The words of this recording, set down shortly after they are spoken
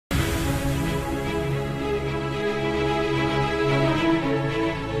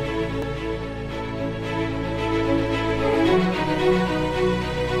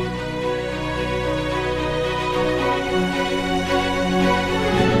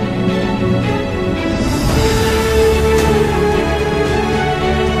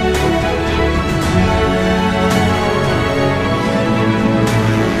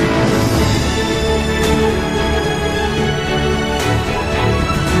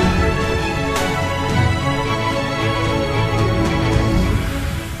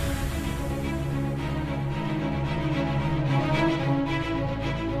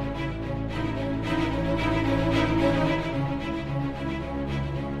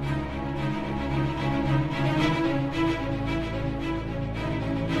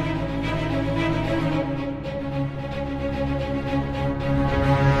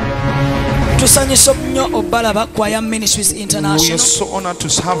We are so honored to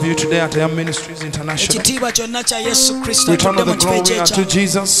have you today at Ayam Ministries International. Return of the glory unto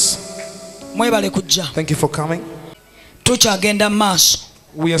Jesus. Thank you for coming.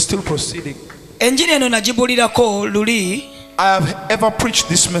 We are still proceeding. I have ever preached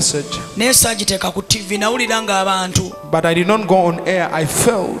this message, but I did not go on air. I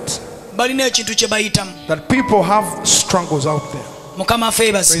felt that people have struggles out there.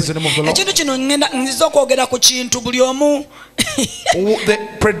 Praise the name of the Lord. The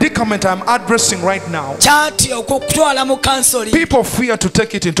predicament I'm addressing right now, people fear to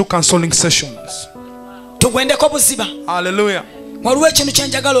take it into counseling sessions. Hallelujah.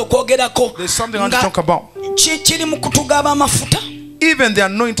 There's something I want to talk about. Even the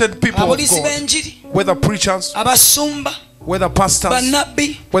anointed people of God, whether preachers, whether pastors,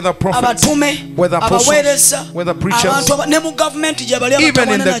 whether prophets, whether apostles, whether preachers, even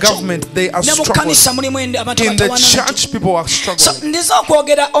in the government, they are struggling. In the church, people are struggling.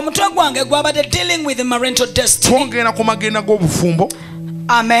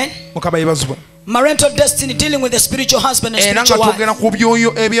 Amen. Marital destiny, dealing with the spiritual husband and spiritual wife.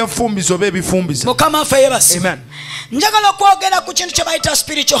 Amen.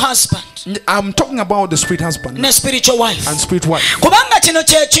 Spiritual husband. I'm talking about the spirit husband and spiritual wife.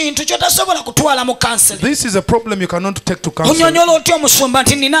 This is a problem you cannot take to counseling.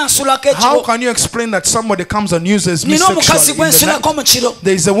 How can you explain that somebody comes and uses me sexually in the night?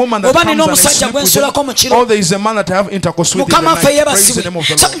 There is a woman that comes and I sleep with them, or there is a man that I have intercourse with in the night. Praise the name of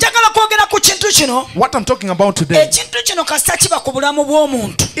the Lord. What I'm talking about today,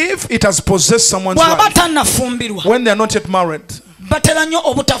 if it has possessed someone's life when they are not yet married,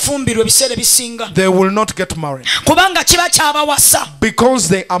 they will not get married because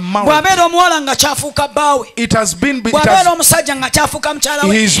they are married. It has been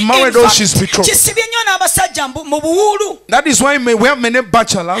he's married or she's betrothed. That is why we have many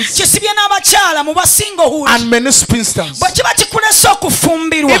bachelors and many spinsters.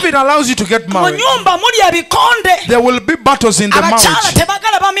 If it allows you to get married, there will be battles in the marriage.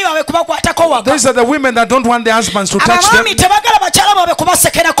 These are the women that don't want their husbands to touch them.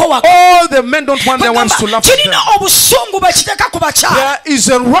 All the men don't want their wives to laugh at them. There is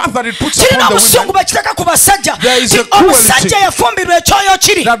a wrath that it puts upon the women. There is a cruelty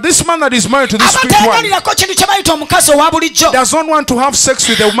that this man that is married to this sweet wife does not want to have sex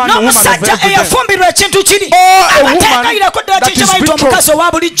with a man or woman of every day. Or a woman that is betrothed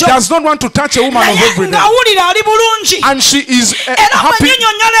does not want to touch a woman of every day. And she is happy.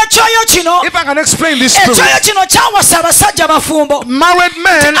 If I can explain this spirit, married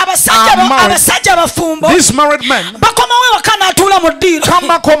men are married. These married men come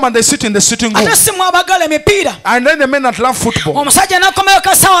back home and they sit in the sitting room. And then the men that love football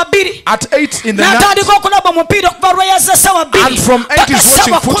at 8 in the night, and from 8 is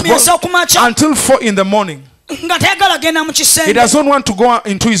watching football until 4 in the morning. He does not want to go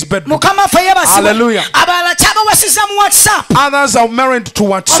into his bedroom. Hallelujah. Others are married to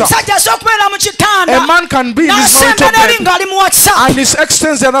WhatsApp. A man can be in his marital bed and his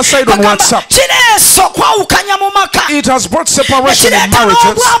extends the other side on WhatsApp. It has brought separation in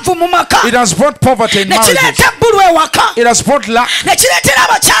marriages. It has brought poverty in marriages. It has brought lack.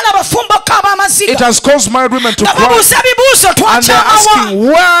 It has caused married women to cry. And they are asking,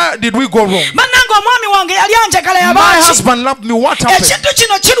 where did we go wrong? My husband loved me. What happened?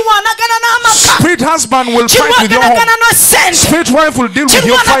 Spirit husband will fight with your home. Spirit wife will deal with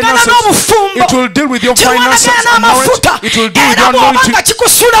your finances. It will deal with your finances and marriage. It will deal with your anointing.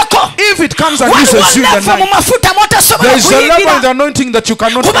 If it comes and uses you in the night, there is a level in the anointing that you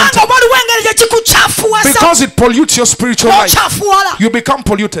cannot enter, because it pollutes your spiritual life. You become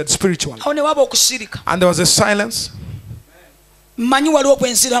polluted spiritually. And there was a silence.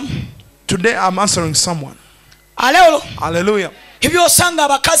 Today I'm answering someone. Hallelujah. The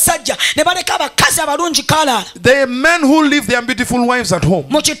men who leave their beautiful wives at home,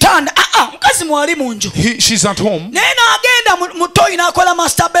 she's at home,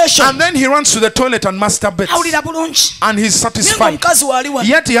 and then he runs to the toilet and masturbates, and he's satisfied,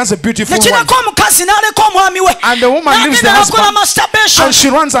 yet he has a beautiful wife, and the woman leaves the husband and she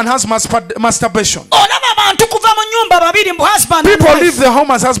runs and has masturbation. People leave the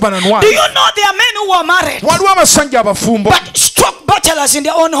home as husband and wife. Do you know there are men who are married but struck bachelors in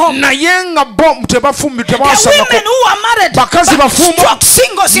their own home? There are women who are married but struck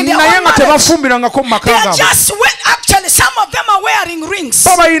singles in their own marriage. They are just actually some of them are wearing rings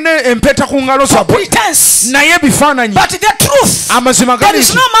for pretense, but the truth, there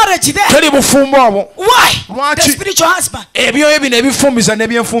is no marriage there. Why? The spiritual husband.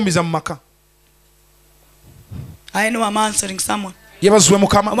 I know I'm answering someone. I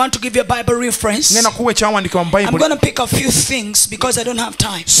want to give you a Bible reference. I'm going to pick a few things because I don't have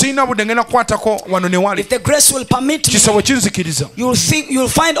time. If the grace will permit me, you'll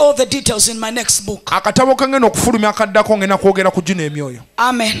find all the details in my next book.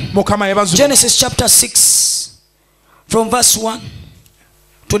 Amen. Genesis chapter 6 from verse 1.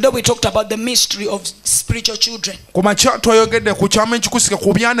 Today we talked about the mystery of spiritual children.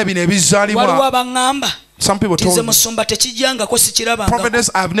 Some people told me,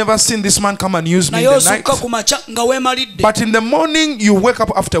 Prophetess, I've never seen this man come and use me in the night. But in the morning, you wake up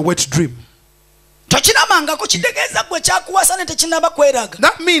after a wet dream. That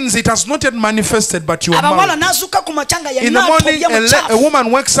means it has not yet manifested, but you are married. In the morning, a woman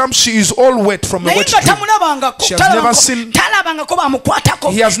wakes up, she is all wet from a wet dream. She has never seen, he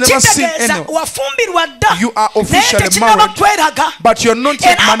has never seen anyone. You are officially married, but you're not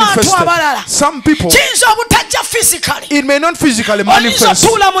yet manifested. Some people, it may not physically manifest.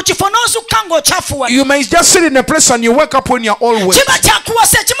 You may just sit in a place and you wake up when you're all wet.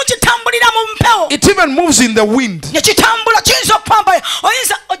 It even moves in the wind.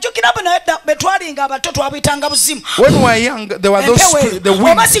 When we were young, there were those the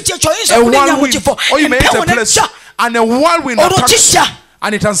wind, a whirlwind, or you may hit a place and a whirlwind attacks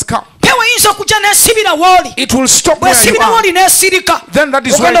and it has come. It will stop where you are. Then that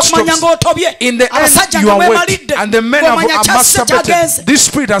is where it stops. In the end, you are wet, and the men have masturbated. This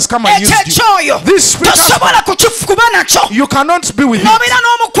spirit has come and used you. This spirit has come. You cannot be with it.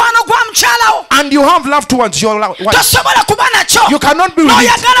 And you have love towards your wife. You cannot be with it.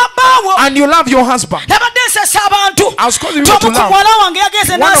 And you love your husband. I was calling you to love. One of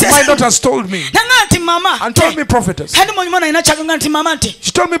my daughters told me, and told me, Prophetess.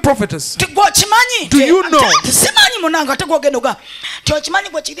 She told me, Prophetess, do you know that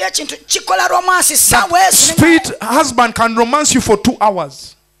spirit husband can romance you for 2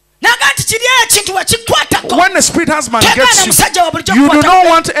 hours? When a spirit husband gets you, you do not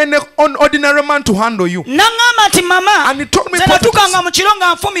want any ordinary man to handle you. And he told me, in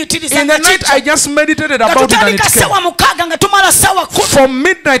the night I just meditated about it and it came. From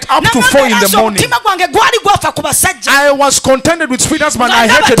midnight up to 4 in the morning, I was contented with spirit husband. I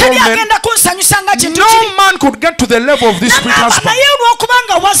hated all men. No man could get to the level of this spirit husband.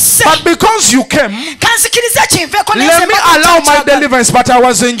 But because you came, let me allow my deliverance, but I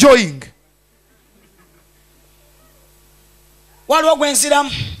was enjoying.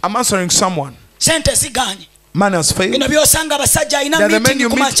 I'm answering someone. Man has failed. There are the men you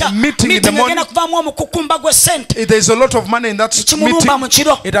meeting in the morning. There's a lot of money in that meeting.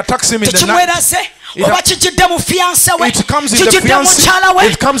 It attacks him in the night. It comes in the fiancé.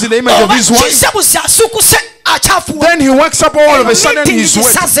 It comes in the image of his wife. Then he wakes up all of a sudden he's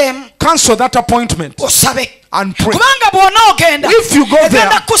wet. Cancel that appointment and pray. If you go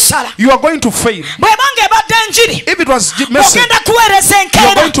there, you are going to fail. If it was message, you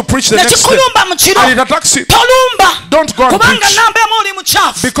are going to preach the next day and it attacks you. Don't go and preach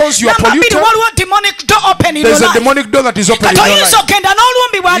because you are polluted. There's a demonic door that is open in your life.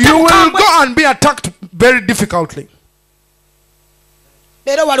 You will go and be attacked very difficultly.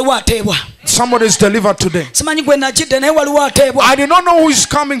 Somebody is delivered today. I do not know who is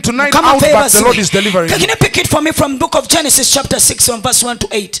coming tonight out, but the Lord is delivering. Can you pick it for me from the book of Genesis chapter 6 from verse 1 to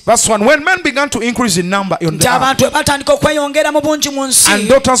 8? Verse 1. When men began to increase in number on the earth, and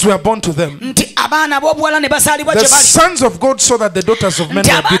daughters were born to them, the sons of God saw that the daughters of men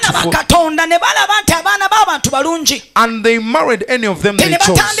were beautiful, and they married any of them they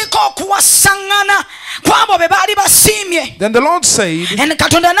chose. Then the Lord said,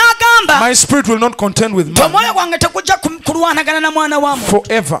 my spirit will not contend with man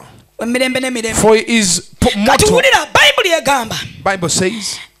forever, for he is mortal. Bible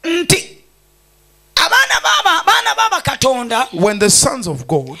says, when the sons of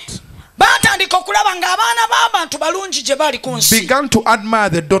God began to admire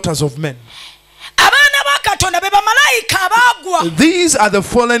the daughters of men, these are the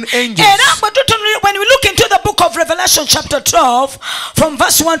fallen angels. When we look into the book of Revelation chapter 12 from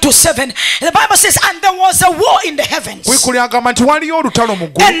verse 1 to 7, the Bible says, and there was a war in the heavens, and the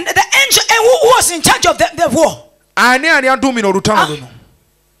angel who was in charge of the war,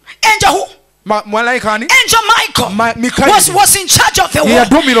 angel who? Angel Michael was in charge of the war. And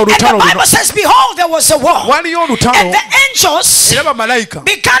the Bible says, behold, there was a war, and the angels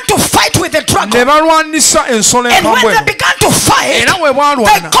began to fight with the dragon. And when they began to fight, they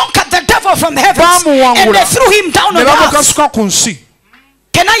conquered the devil from the heavens, and they threw him down on the earth.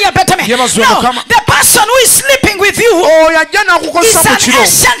 Can I hear better me? No, the person who is sleeping with you is an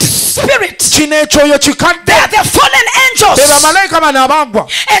ancient spirit. They are the fallen angels.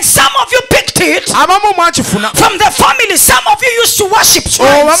 And some of you picked it from the family. Some of you used to worship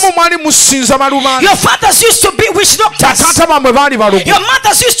shrines. Your fathers used to be witch doctors. Your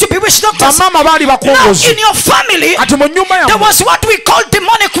mothers used to be witch doctors. Now in your family there was what we call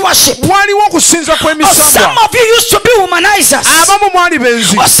demonic worship. Or some of you used to be womanizers.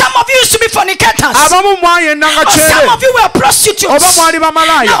 Or some of you used to be fornicators. Or some of you were prostitutes.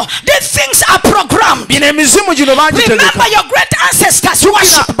 Now these things are programmed. Remember your great ancestors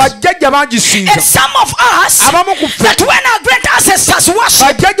worship. And some of us, that when our great ancestors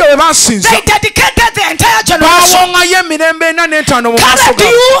worship, they dedicated the entire generation. Carried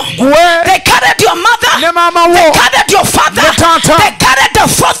you, they carried your mother, they carried your father, they carried the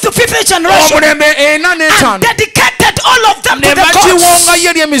 4th to 5th generation, and dedicated all of them to the gods.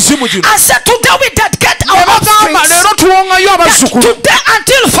 I said today we dedicate our offerings, that today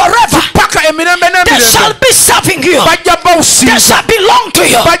until forever they shall be serving you, they shall belong to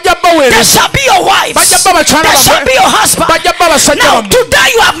you, they shall be your wives, they shall be your husband. Now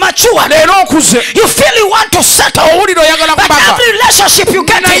today you have matured, you feel you want to settle, but every relationship you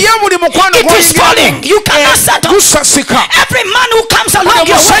get in, it is falling. You cannot settle. Every man who comes along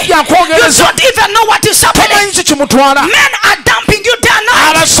your way, you don't even know what is happening. Men are dumping you down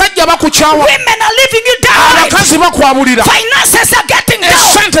now. Women are leaving you down. Finances are getting down.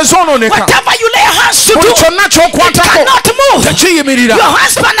 Whatever you lay hands to do, it cannot move. Your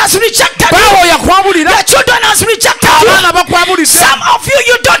husband has rejected you. Your children has rejected you. Some of you,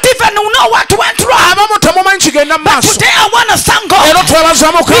 you don't even know what went wrong. But today I want to thank God.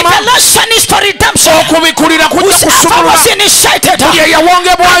 Revelation is for redemption. Whoever was initiated, I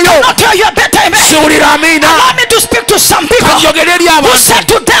cannot tell you a better amen. Allow me to speak to some people who said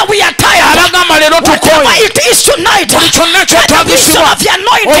today we are tired. Whatever it is tonight, let the wisdom of the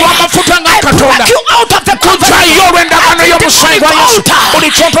anointing, I pluck you out of the covenant. Every demonic altar,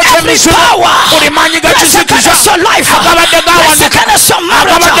 every power that's against your life, that's against your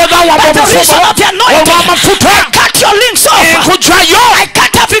marriage, let the wisdom of the anointing, I cut your links off, I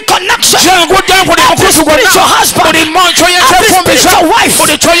cut every connection, every spiritual husband, every spiritual wife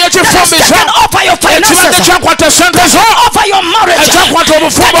that has taken over your finances, taken over your marriage, taken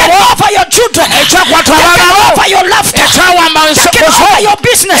over your children, taken over your laughter, taken over your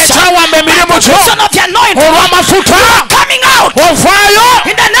business. By the reason of the anointing, you are coming out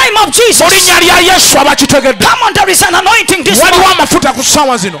in the name of Jesus. Come on, there is an anointing this morning.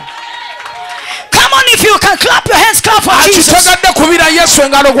 Come on, if you can clap your hands, clap for Jesus.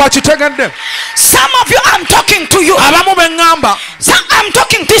 Some of you, I'm talking to you. I'm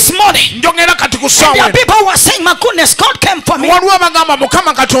talking this morning. And there are people who are saying, my goodness, God came for me. Do you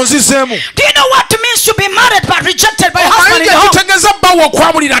know what it means to be married but rejected by husband in the home?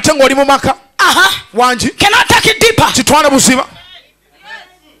 Can I take it deeper?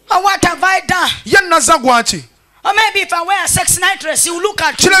 Oh, what have I done? Or maybe if I wear a sex night dress, you look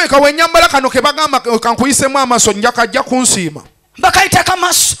at me.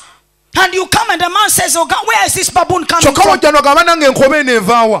 And you come and the man says, oh God, where is this baboon coming from?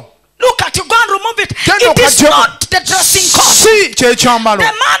 Look at you, go and remove it. It is not the dressing code.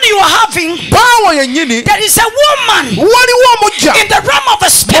 The man you are having, there is a woman in the realm of the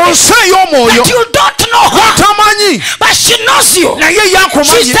spirit that you don't know her, but she knows you.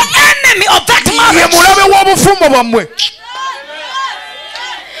 She's the enemy of that marriage.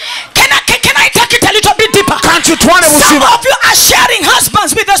 Can I take it a little bit deeper? Some of you are sharing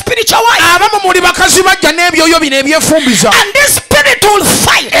husbands with a spiritual wife, and this spirit will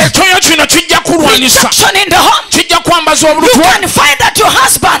fight rejection in the home. You can find that your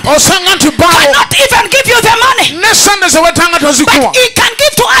husband cannot even give you the money, but he can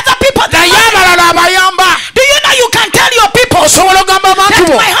give to other people the money. Do you know you can tell your people that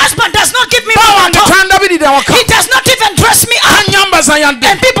my husband does not give me money at all. He does not even dress me up.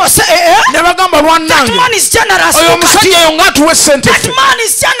 And people say, that man is generous. That man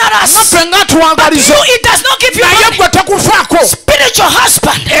is generous. But you, he does not give you money. Spiritual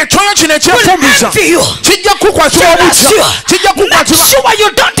husband will envy you, jealous you, not sure you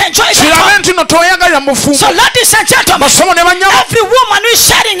don't enjoy the time. So ladies and gentlemen, every woman who is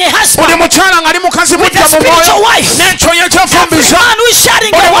sharing a husband with a spiritual wife, every man who is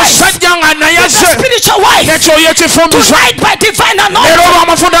sharing a wife with a spiritual wife, tonight by divine anointing,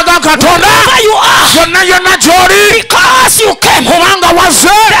 wherever you are, because you came, the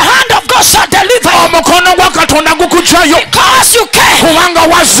hand of God shall deliver you. Because you came, the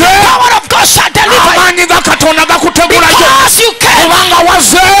power of God shall deliver you. Because you came,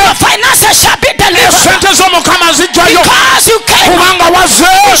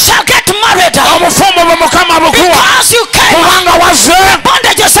 You shall get married. Because you came.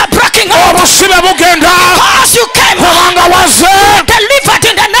 Bondages are breaking up. Because you came. Delivered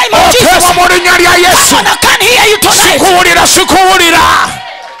in the name of Jesus. Someone I can't hear you tonight.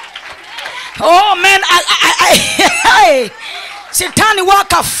 Oh man, Satan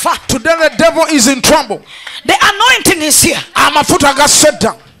waka fa. Today the devil is in trouble. The anointing is here. Amafuta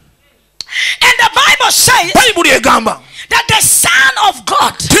gasedda. And the Bible says that the Son of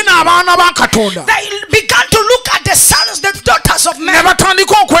God, they began to look at the sons, the daughters of men. Who are the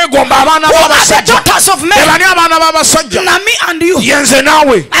daughters of men? Nami and you. And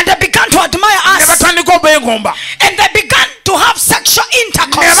they began to admire us. And they began to have sexual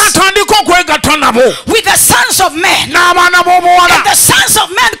intercourse with the sons of men. And the sons of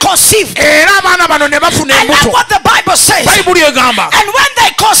men conceived. And that's what the Bible says. And when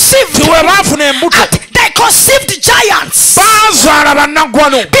they conceived, they conceived giants. People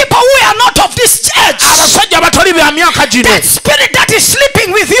who are not of this age. That spirit that is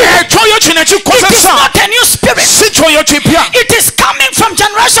sleeping with you, it is not a new spirit. It is coming from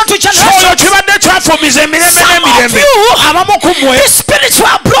generation to generation. Some of you, the spirits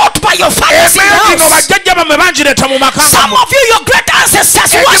were brought by your fathers in the house. Some of you, your great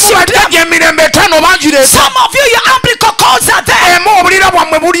ancestors worship them. Some of you, your umbilical cords are there.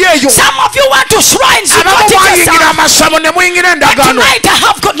 Some of you went to shrines. You got it yourself. But tonight I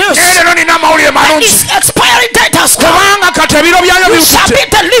have good news. Its expiry date has come. You shall be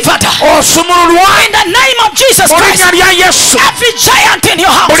delivered in the name of Jesus Christ. Every giant in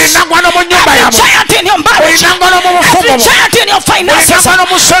your house, every giant in your marriage, every giant in your finances,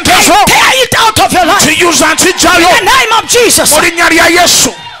 tear it out of your life in the name of Jesus.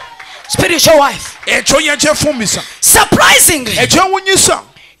 Spiritual wife. Surprisingly,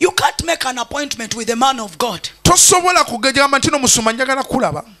 you can't make an appointment with a man of God. PA.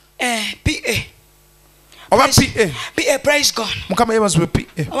 Praise God. I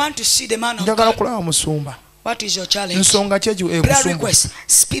want to see the man of God. What is your challenge? Prayer request.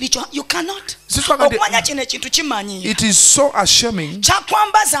 Spiritual. You cannot. It is so ashamed.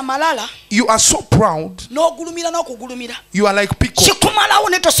 You are so proud. You are like pickle.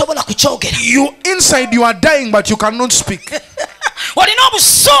 You inside you are dying but you cannot speak.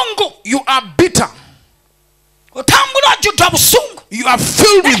 You are bitter. You are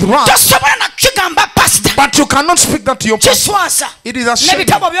filled with wrath, but you cannot speak that to your pastor. It is a shame.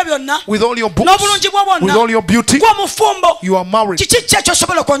 With all your books, with all your beauty, you are married.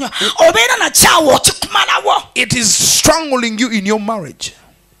 It is strangling you in your marriage.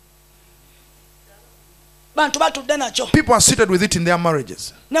 People are seated with it in their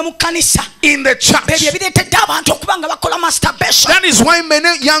marriages. In the church. That is why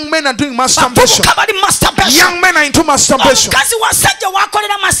many young men are doing masturbation. Young men are into masturbation. By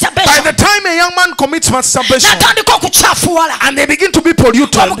the time a young man commits masturbation and they begin to be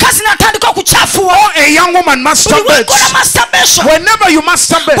polluted, or a young woman masturbates, whenever you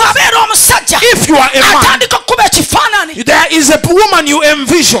masturbate, if you are a man, there is a woman you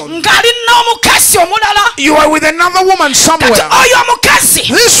envision. You are with another woman somewhere.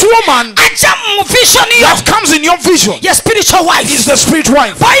 This woman that comes in your vision is the spirit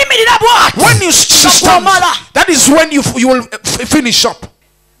wife. When you stand, that is when you will finish up.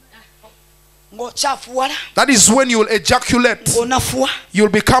 That is when you will ejaculate. You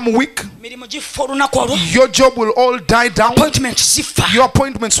will become weak. Your job will all die down. Your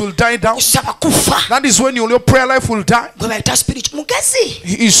appointments will die down. That is when your prayer life will die.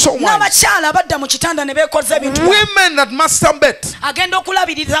 He is so wise. Women that masturbate,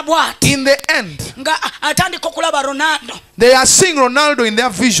 in the end, they are seeing Ronaldo in their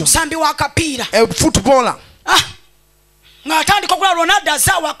vision. A footballer. When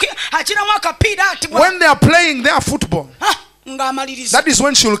they are playing their football, that is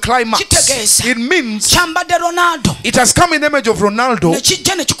when she will climax. It means it has come in the image of Ronaldo,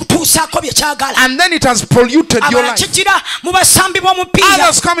 and then it has polluted your life.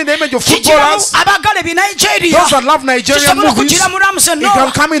 Others come in the image of footballers. Those that love Nigerian movies, it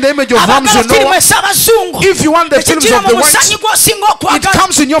can come in the image of Ramsey Noah. If you want the films of the whites, it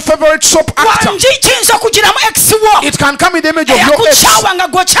comes in your favorite soap actor. It can come in the image of your ex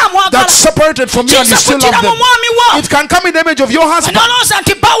that separated from you and you still love them. It can come in the image image of your husband,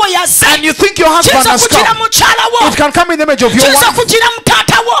 and you think your husband has come, it can come in the image of your wife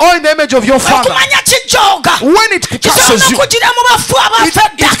or in the image of your father. When it curses you,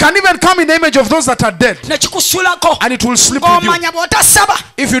 it can even come in the image of those that are dead, and it will sleep with you.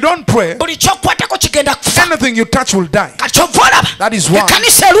 If you don't pray, anything you touch will die. That is why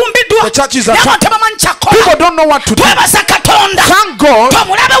the churches are people don't know what to do. Thank God,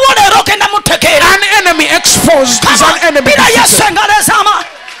 an enemy exposed is an enemy defeated.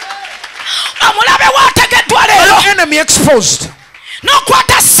 An enemy exposed.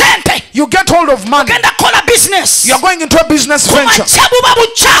 You get hold of money. You are going into a business venture.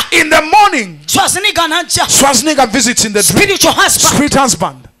 In the morning, Schwarzenegger visits in the dream. Spirit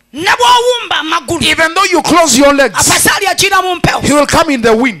husband. Even though you close your legs, he will come in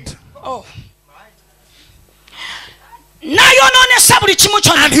the wind. And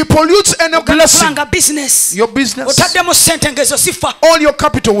he pollutes any blessing. Your business, all your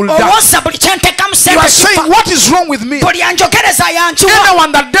capital will die. You are saying, what is wrong with me?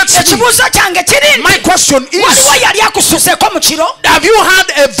 Anyone that dates me, my question is, have you had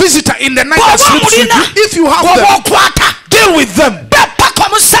a visitor in the night that sleeps with you? If you have them, deal with them.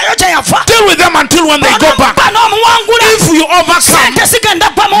 Deal with them until when they go back. If you overcome,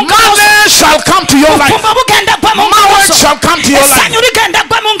 money shall come to your life. Marriage shall come to your life.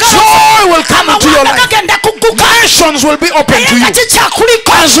 Joy will come into your life. Nations will be open to you.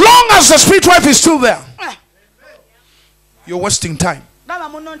 As long as the spirit wife is still there, you're wasting time.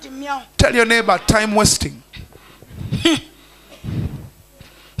 Tell your neighbor, time wasting.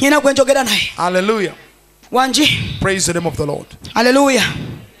 Hallelujah. Praise the name of the Lord. Hallelujah.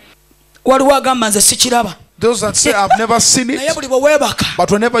 Those that say, I've never seen it,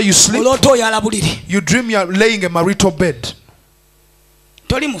 but whenever you sleep, you dream you're laying a marital bed.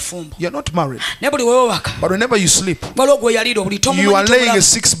 You're not married, but whenever you sleep, you are laying a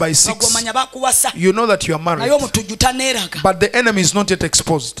 6x6. You know that you are married, but the enemy is not yet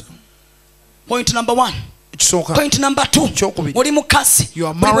exposed. Point number 1. Point number 2. You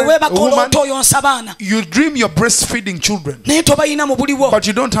are married, a woman, you dream you're breastfeeding children, but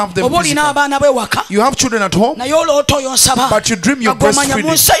you don't have them physically. You have children at home, but you dream you're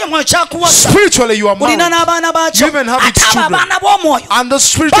breastfeeding. Spiritually you are married, you even have its children, and the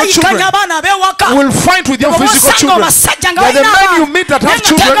spiritual children will fight with your physical children. They are the men you meet that have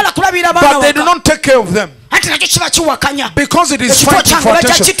children, but they do not take care of them, because it is fighting for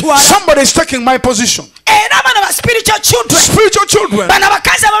attention. Somebody is taking my position. Spiritual children,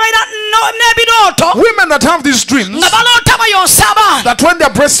 women that have these dreams, that when they're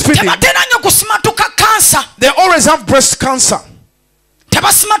breastfeeding, they always have breast cancer.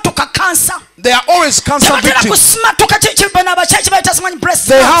 They are always cancer victims.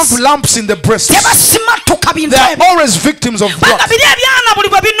 They have lumps in the breast. They are always victims of blood.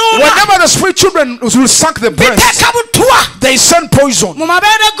 Whenever the spirit children will suck the breast, they send poison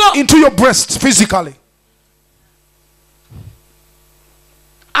into your breast physically.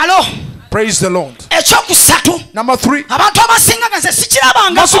 Praise the Lord. Number 3.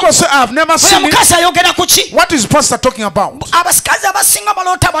 Most people say, I have never seen it. What is pastor talking about?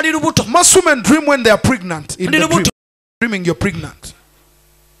 Most women dream when they are pregnant. In the dream, dreaming you're pregnant.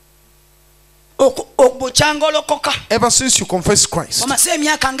 Ever since you confess Christ,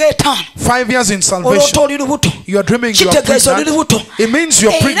 5 years in salvation, you are dreaming you are pregnant. It means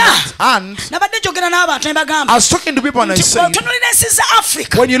you're pregnant. And I was talking to people and I said,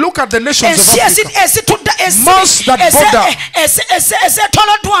 when you look at the nations of Africa, most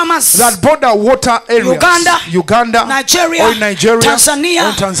that border water areas, Uganda, Nigeria,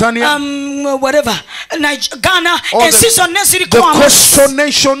 Tanzania, whatever, Ghana, the coastal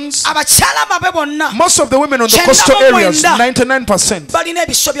nations. Most of the women on the coastal areas, 99%,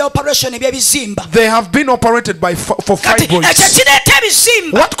 they have been operated for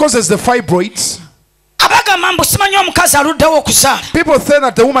fibroids. What causes the fibroids? People say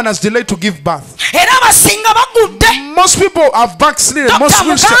that the woman has delayed to give birth. Most people have backslidden. Most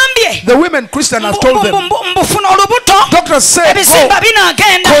Christians, the women Christian have told them, doctors say, go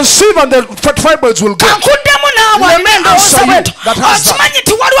conceive and the fibroids will go. Let me answer you that has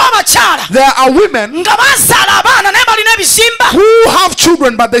that. There are women who have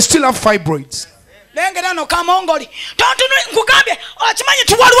children but they still have fibroids.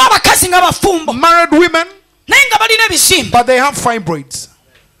 Married women, but they have fibroids.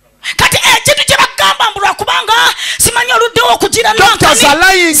 Doctors are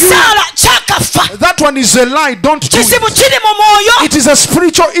lying you. That one is a lie. Don't do it. It is a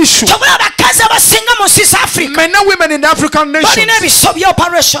spiritual issue. Many women in the African nations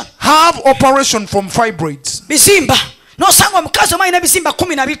have operation from fibroids.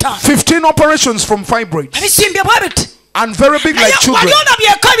 15 operations from fibroids. And very big like children.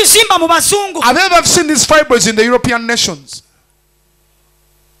 Have you ever seen these fibroids in the European nations?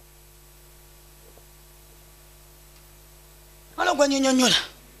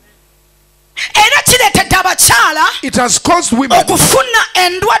 It has caused women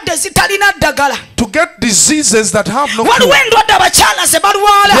to get diseases that have no cure.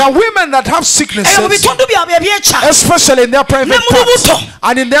 There are women that have sicknesses, especially in their private parts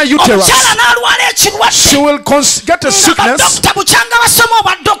and in their uterus. She will get a sickness,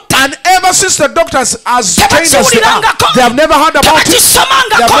 and ever since the doctors as trained as they are, they have never heard about it, they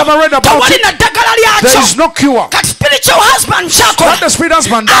have never read about it. There is no cure. What the spirit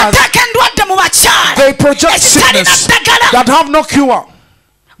husband does, they project sickness that have no cure.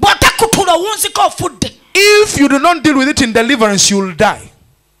 If you do not deal with it in deliverance, you will die.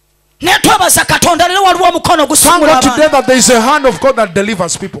 Thank God today that there is a hand of God that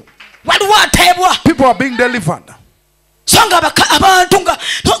delivers people. People are being delivered. The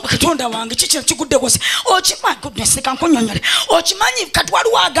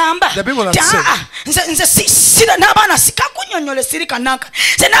people that say,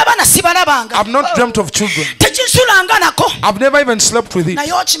 I've not dreamt of children, I've never even slept with it.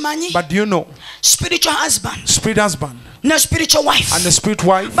 But do you know, spirit husband and spiritual wife and the spirit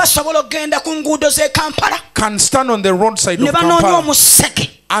wife can stand on the roadside of Kampala,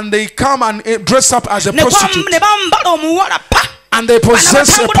 and they come and dress up as a prostitute, and they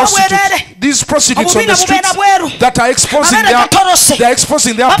possess a prostitute. These prostitutes on the streets that are exposing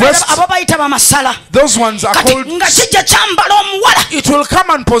their breasts, those ones are called. It will come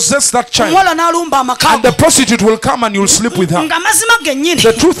and possess that child, and the prostitute will come and you'll sleep with her.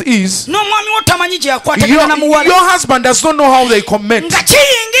 The truth is, your husband does not know how they commit, and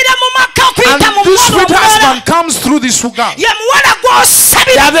this sweet husband comes through this girl. They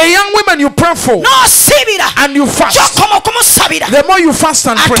are the young women you pray for and you fast. The more you fast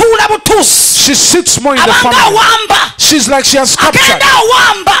and pray, she sits more in the family. She's like she has captured.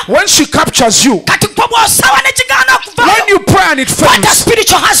 When she captures you, when you pray and it fails,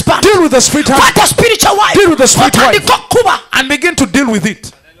 deal with the spirit husband, deal with the spirit wife, and begin to deal with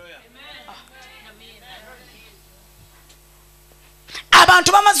it.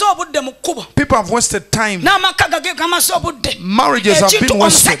 People have wasted time. Marriages have been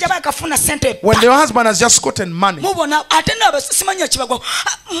wasted when their husband has just gotten money.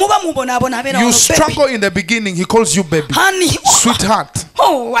 You struggle in the beginning, he calls you baby, sweetheart.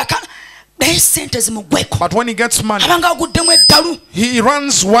 But when he gets money, he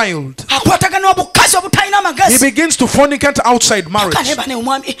runs wild. He begins to fornicate outside marriage.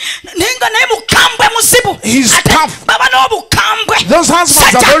 He's tough. Those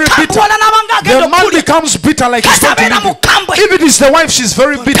husbands are very bitter. The man becomes bitter like he's not living. If it is the wife, she's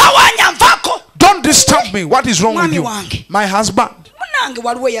very bitter. Don't disturb me. What is wrong with you? My husband.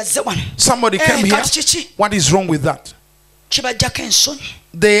 Somebody came here. What is wrong with that?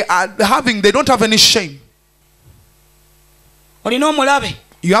 They don't have any shame.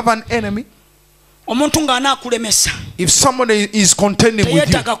 You have an enemy. If somebody is contending with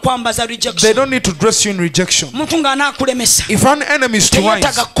you, they don't need to dress you in rejection. If an enemy is to rise,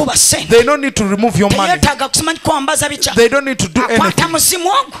 they don't need to remove your money. They don't need to do anything.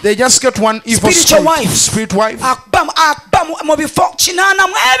 They just get one evil spirit wife.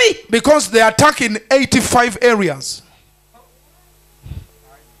 Because they attack in 85 areas.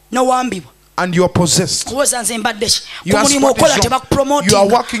 And you are possessed. You are spotted. You are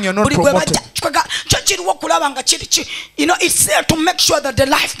working, you're not promoted. You know, it's there to make sure that the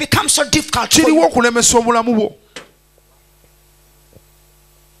life becomes so difficult for you.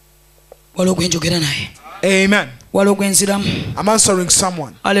 Amen. I'm answering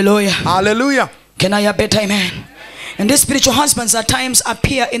someone. Hallelujah. Hallelujah. Can I have better amen? And these spiritual husbands at times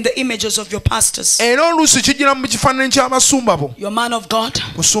appear in the images of your pastors. You're a man of God.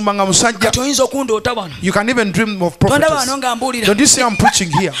 You can even dream of prophetess. Don't you see I'm preaching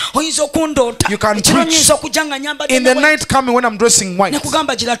here? You can preach. In the night coming when I'm dressing white,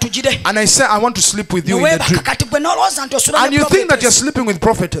 and I say I want to sleep with you in the dream, and you think that you're sleeping with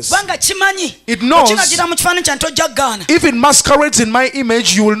prophetess, it knows if it masquerades in my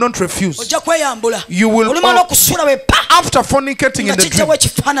image, you will not refuse. You will, after fornicating in the dream,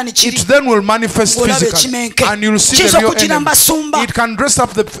 it then will manifest physically, and you'll see the real enemy. It can dress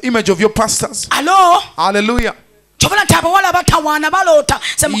up the image of your pastors. Hallelujah. Young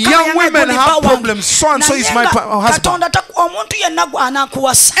women have problems. So and so is my husband.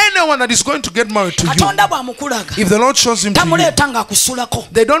 Anyone that is going to get married to you, if the Lord shows him to you,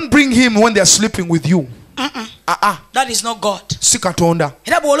 they don't bring him when they are sleeping with you. That is not God. Si Katonda.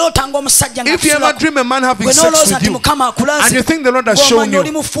 If you ever dream a man having sex with you, and you think the Lord has shown you,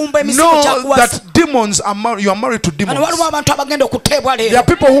 know that demons are you are married to demons. There are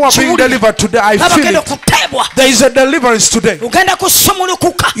people who are being delivered today. I feel it. There is a deliverance today.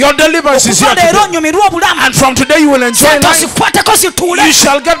 Your deliverance is here today. And from today you will enjoy life. You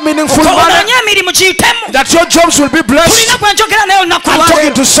shall get meaningful money. That your jobs will be blessed. I'm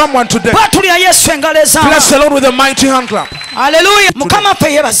talking to someone today. Bless the Lord with a mighty hand clap. Hallelujah.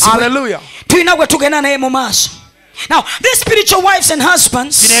 Hallelujah. Now, these spiritual wives and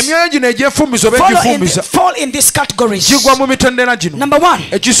husbands fall in these categories. Number one,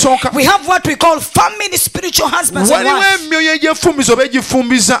 we have what we call family spiritual husbands and wives.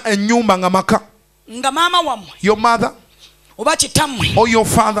 Your mother or your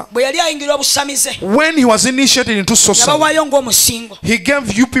father, when he was initiated into society, he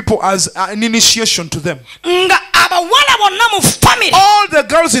gave you people as an initiation to them. All the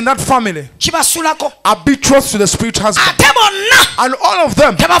girls in that family are betrothed to the spirit husband, and all of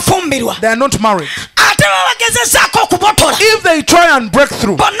them, they are not married. If they try and break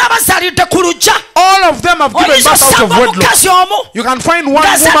through, all of them have given birth out of wedlock. You can find one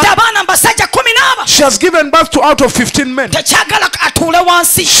woman, she has given birth to out of 15 men.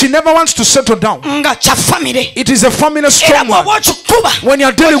 She never wants to settle down. It is a family stronghold. When you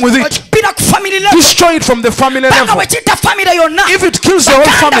are dealing with it, destroy it from the family level. If it kills the whole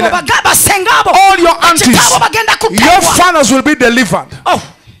family, all your aunties, your fathers will be delivered.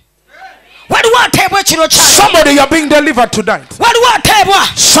 Somebody, you are being delivered tonight.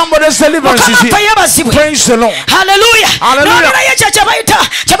 Somebody's deliverance is here. Praise the Lord. Hallelujah.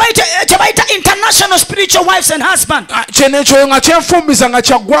 International spiritual wives and husbands.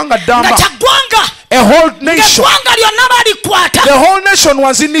 A whole nation. The whole nation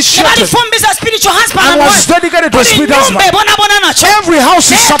was initiated and was dedicated to a spirit husband. Every house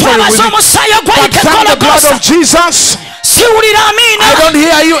is suffering with it. But thank the blood of Jesus, I don't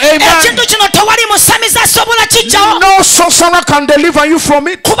hear you, amen. No sorcerer can deliver you from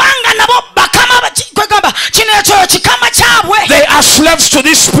it. They are slaves to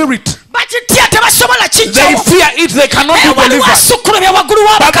this spirit. They fear it, they cannot be delivered.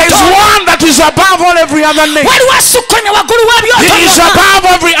 But there is one that is above all every other name. He is above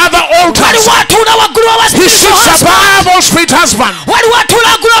every other altar. He sits above all spirit husband. He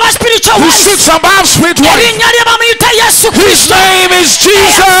sits above spirit wife. His name is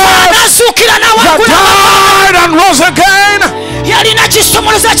Jesus, that died and rose again. He has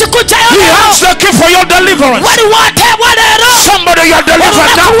the key for your deliverance. Somebody, you are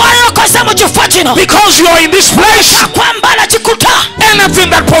delivered now. Because you are in this place, anything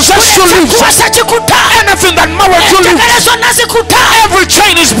that possesses you lives. Anything that married you lives. Every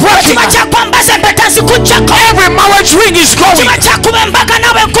chain is breaking. Every marriage ring is going.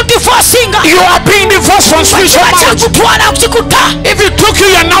 You are being divorced from spiritual marriage. If it took you,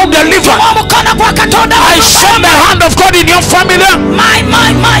 you are now delivered. I send the hand of God in your family.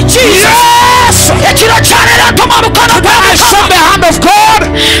 My Jesus. Yes. I send the hand of God.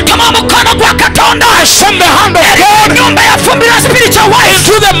 I send the hand of God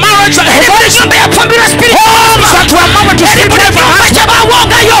into the marriage homes that were married to spiritual wives.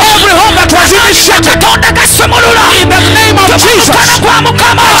 Every home that was initiated in the name of Jesus. I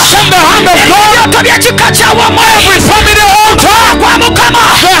send the hand of God. Every family altar, the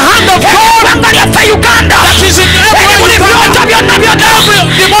hand of God that is in every demonic altar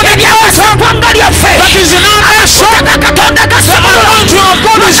that is in our nation. The anointing of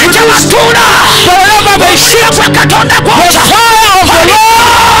God is released. Wherever they sit, the fire of the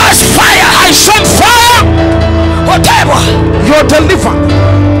Lord, I send fire. Whatever, you're delivered.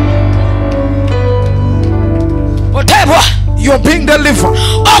 Whatever, you're being delivered.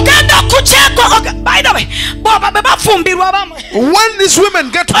 By the way, when these women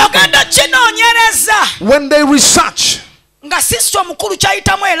get when they research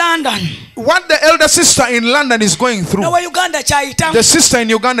what the elder sister in London is going through, the sister in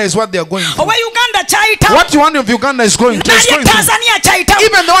Uganda is what they are going through. What one of Uganda is going through, even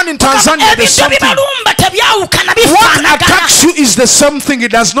the one in Tanzania, the same thing. What attacks you is the same thing.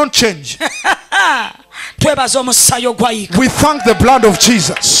 It does not change. We thank the blood of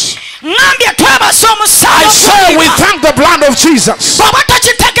Jesus. I say we thank the blood of Jesus.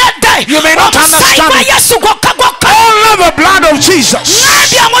 You may not understand it. Only the blood of Jesus.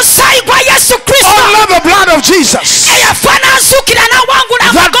 Only the blood of Jesus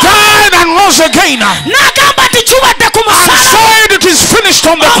that died and rose again and said it is finished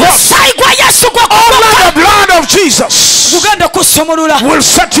on the cross. Only the blood of Jesus will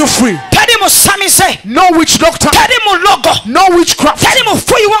set you free. no witch doctor, no witchcraft,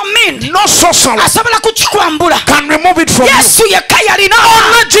 no sorcerer can remove it from you. Only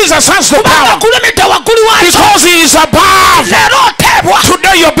Jesus has the power, because he is above.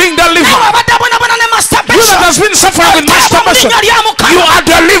 Today you're being delivered. You that has been suffering with masturbation, you are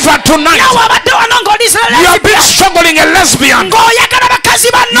delivered tonight. You have been struggling a lesbian,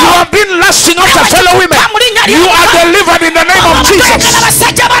 you have been lusting after fellow women, you are delivered in the name of Jesus.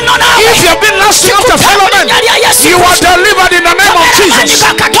 If you have been lusting after fellow men, you are delivered in the name of Jesus.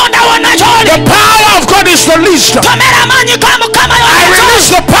 The power of God is released. I release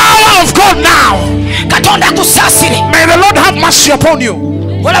the power of God now. May the Lord have mercy upon you,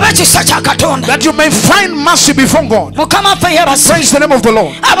 that you may find mercy before God. Praise the name of the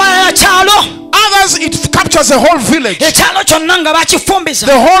Lord. Others, it captures the whole village.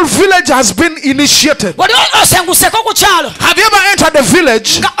 The whole village has been initiated. Have you ever entered a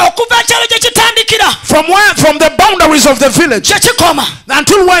village from the boundaries of the village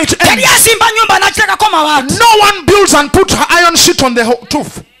until where it ends? No one builds and puts iron sheet on the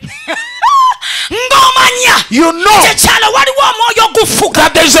roof. You know that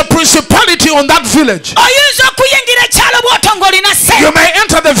there is a principality on that village. You may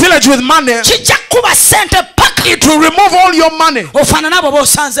enter the village with money, it will remove all your money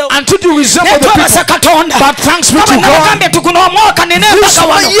until you resemble the people. But thanks be to God, this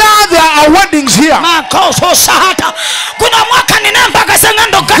year there are weddings here.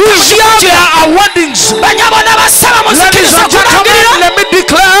 This year there are weddings. Ladies and gentlemen, let me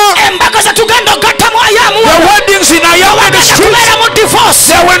declare, the weddings in Ayama Ministries,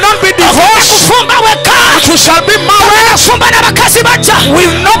 there will not be divorce. You shall be married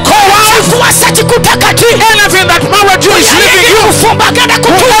with no co-wife. Anything that married you is leaving you.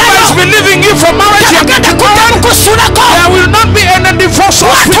 Whoever is believing you for marriage, there will not be any divorce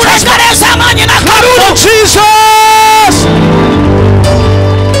or split husband. Lord Jesus.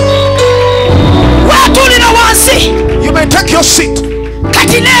 You may take your seat.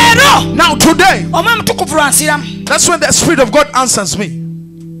 Now today, that's when the Spirit of God answers me.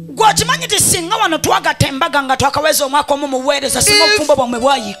 If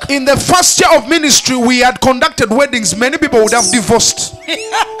in the first year of ministry we had conducted weddings, many people would have divorced.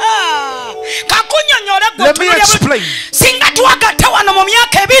 Let me explain.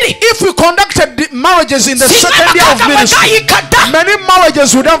 If we conducted marriages in the second year of ministry, many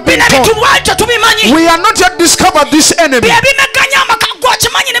marriages would have been torn. We are not yet discovered this enemy.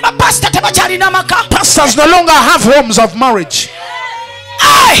 Pastors no longer have homes of marriage.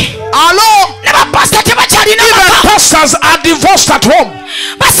 Hello? Even pastors are divorced at home.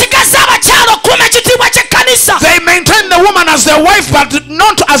 They maintain the woman as their wife, but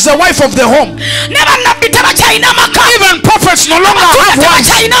not as the wife of the home. Even prophets no longer have wives.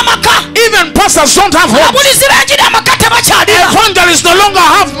 Even pastors don't have homes. Evangelists no longer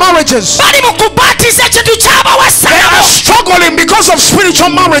have marriages. They are struggling because of spiritual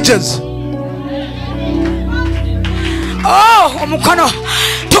marriages. Oh,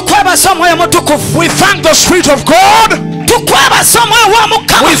 we thank the Spirit of God.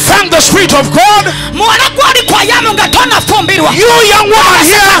 We thank the Spirit of God. You young woman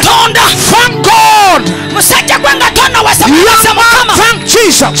here, thank God. Young man, thank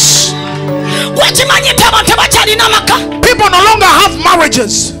Jesus. People no longer have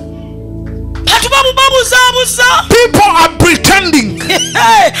marriages. People are pretending.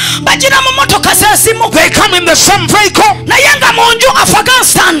 They come in the same vehicle,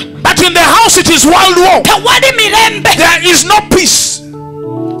 but in the house it is world war. There is no peace.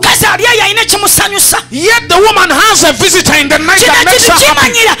 Yet the woman has a visitor in the night that makes her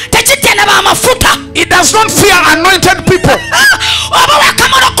happy. It does not fear anointed people.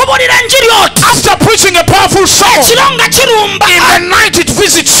 After preaching a powerful song, in the night it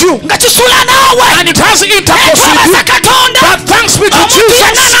visits you and it has intercourse with you. But thanks be to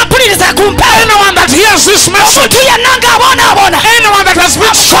Jesus, anyone that hears this message, anyone that has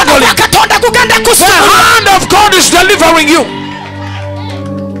been struggling, the hand of God is delivering you.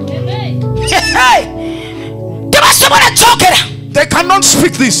 They cannot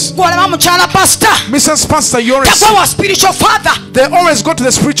speak this. Mrs. Pastor, you're a spiritual father. They always go to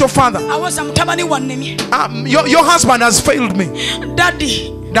the spiritual father. Your husband has failed me.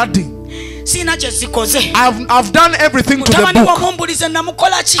 Daddy, I've done everything to the book.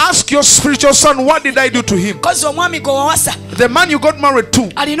 Ask your spiritual son, what did I do to him? The man you got married to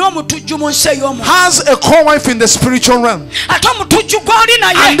has a co-wife in the spiritual realm,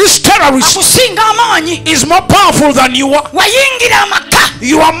 and this terrorist is more powerful than you are.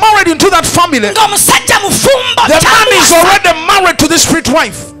 You are married into that family. The man is already married to the spirit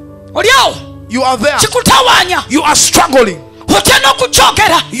wife. You are there. You are struggling.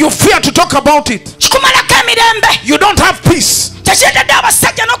 You fear to talk about it. You don't have peace. That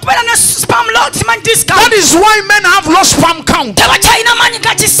is why men have lost sperm count. They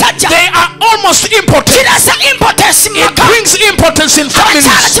are almost impotent. It brings impotence in families.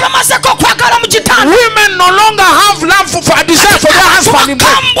 Women no longer have love for a desire for their husband in bed.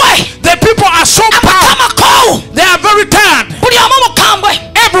 The people are so proud. They are very tired.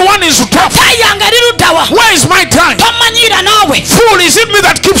 Everyone is tough. Where is my time? Fool, is it me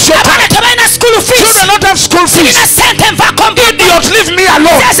that keeps your time? Children don't have school fees. Idiot, leave me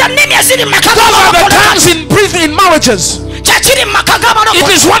alone. Those are the times in marriages. It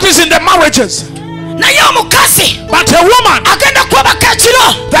is what is in the marriages. But a woman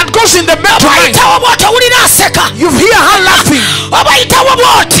that goes in the bed tonight, you hear her laughing.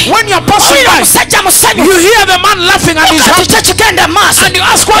 When you're passing by, you hear the man laughing at his house, and you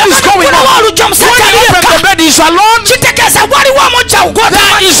ask what is going on. When you open the bed, he's alone. There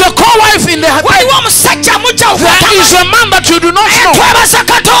is a co-wife in the bed. There is a man that you do not know.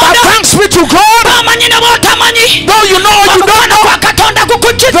 But thanks be to God, though you know or you don't know,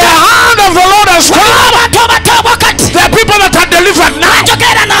 the hand of the Lord has come. There are people that are delivered now. As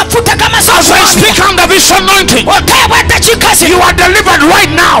I speak under this anointing, you are delivered right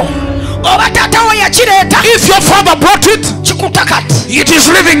now. If your father brought it, it is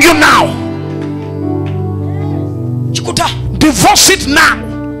leaving you now. Divorce it now.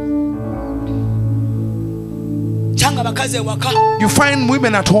 You find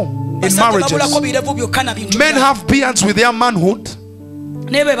women at home in marriages. Men have beards with their manhood,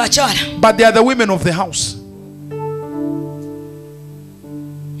 but they are the women of the house.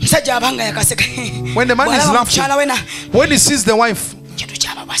 When the man is laughing, when he sees the wife,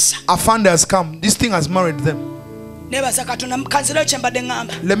 a fund has come. This thing has married them. Let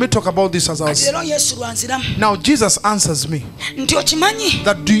me talk about this as I was. Now Jesus answers me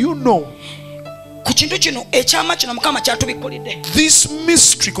that, do you know this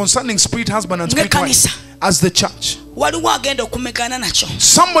mystery concerning spirit husband and spirit wife as the church?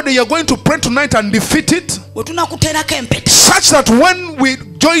 Somebody you're going to pray tonight and defeat it, such that when we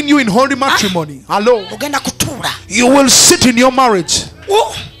join you in holy matrimony, hello, you will sit in your marriage.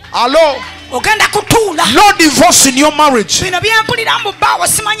 Hello, no divorce in your marriage. I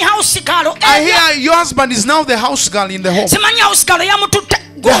hear your husband is now the house girl in the home.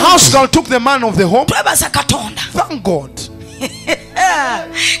 The house girl took the man of the home. Thank God.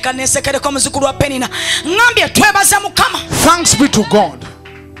 Thanks be to God.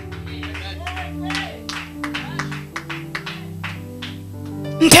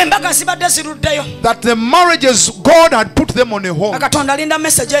 That the marriages, God had put them on a hold.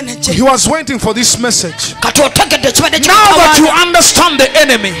 He was waiting for this message. Now that you understand the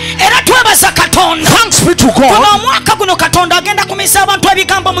enemy, thanks be to God,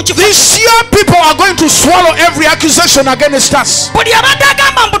 this year people are going to swallow every accusation against us. Whoever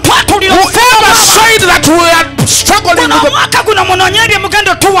said that we are struggling with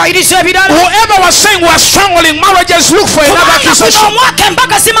whoever was saying we are struggling marriages, look for another accusation.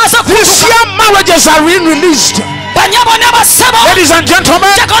 This year marriages are released. Ladies and gentlemen,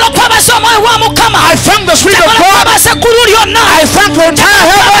 I thank the Spirit of God. I thank the entire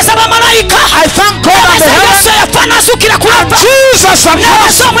heaven. I thank God and the heaven. Jesus and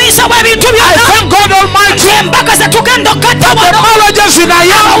Christ. I thank God Almighty that the marriages in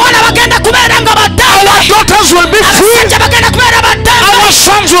Ayam, our daughters will be free. Our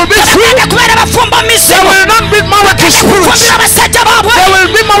sons will be free. They will not be married to spirits. They will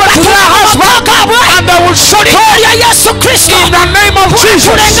be married to their husband, and they will settle in the name of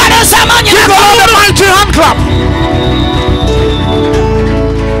Jesus. Give the Lord a mighty hand clap.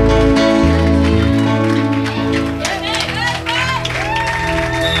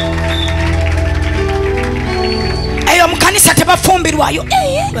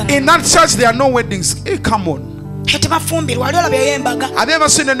 In that church there are no weddings. Hey, come on. Have you ever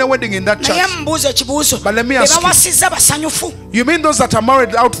seen any wedding in that church? But let me ask you mean those that are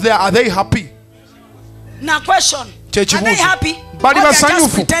married out there, are they happy? Now question, are they happy? Or they are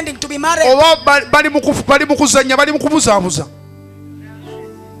just pretending to be married?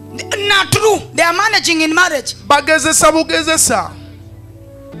 Not true. They are managing in marriage.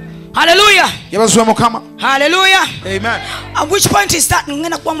 Hallelujah. Hallelujah. Amen. At which point is that?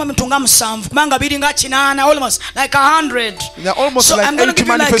 Almost like 100. They're almost so like I'm going to give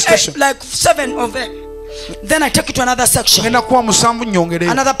you like 7 of them. Then I take you to another section.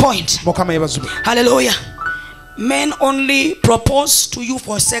 Another point. Hallelujah. Men only propose to you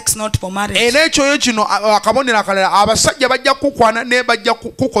for sex, not for marriage. Ekyo kino akabonero akalala abasajja bajja kukwana ne bajja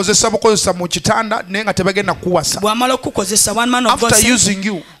kukozesa bukozesa mu kitanda naye nga tebagenda kuwasa. Bw'amala okukozesa, one man of God after using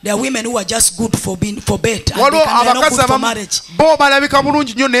you, there are women who are just good for bed and they are not good for marriage. Bo balabika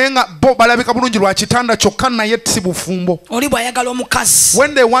bulungi nnyo naye nga bo balabika bulungi lwa kitanda kyokka naye si bufumbo. Oli bw'ayagala omukazi,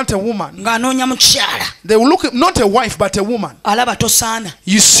 when they want a woman, ng'anoonya mukyala, they will look not a wife but a woman. Alaba tosaana.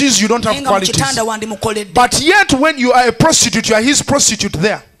 You sees you don't have qualities. But yet when you are a prostitute, you are his prostitute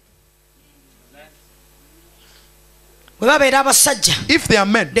there. If they are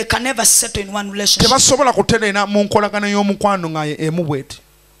men, they can never settle in one relationship. To show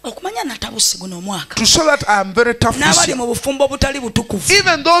that I am very tough this year.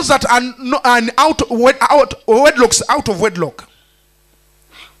 Even those that are out of wedlock.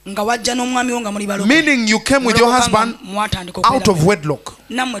 Meaning you came with your husband out of wedlock.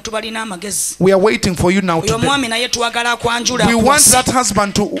 We are waiting for you now today. We want that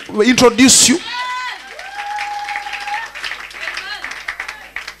husband to introduce you.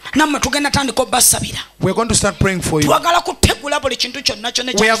 We are going to start praying for you. We are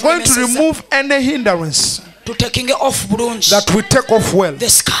going to remove any hindrance that we take off well. The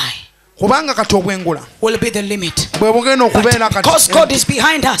sky will be the limit. Because God is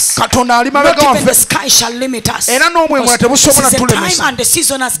behind us, not even the sky shall limit us. This is the time and the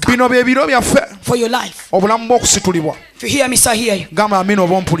season has come for your life. If you hear me, sir, hear you.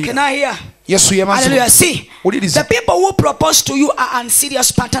 Can I hear? Yes, hallelujah. See, the people who propose to you are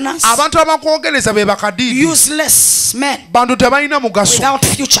unserious partners, useless men without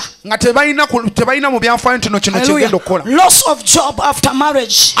future. Loss of job after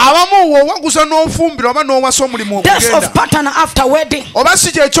marriage, death of partner after wedding,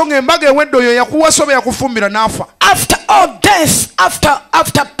 after all death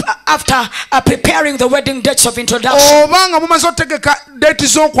after preparing the wedding dates of introduction.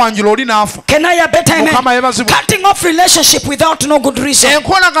 Can I have better amen? Cutting off relationship without no good reason.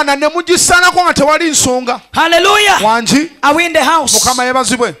 Hallelujah. Are we in the house?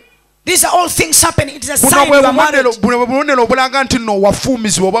 These are all things happening. It is a sign you are married.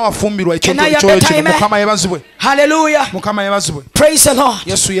 Can I have better amen? Hallelujah. Praise the Lord.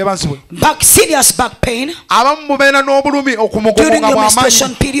 Back serious back pain during your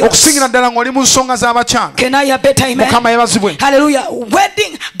menstruation period. Can I have better amen? Hallelujah.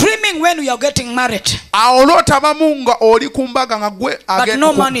 Wedding, dreaming when we are getting married, but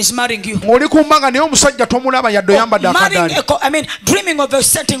no man is marrying you. Dreaming of a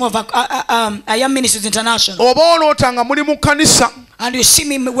setting of I am Ministries International, and you see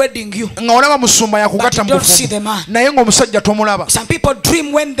me wedding you, but you don't see the man. Some people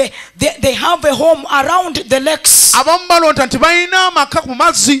dream when they have a home around the lakes.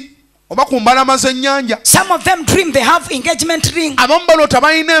 Some of them dream they have engagement ring. Some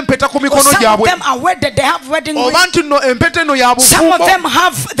of them are wedded, they have wedding ring. Some of them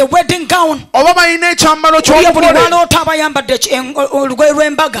have the wedding gown.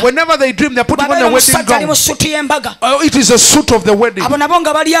 Whenever they dream, they put on the wedding gown. Oh, it is a suit of the wedding.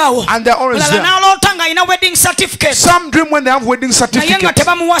 And they're always there. Some dream when they have wedding certificates,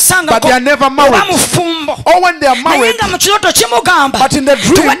 but they are never married. Or when they are married, but in the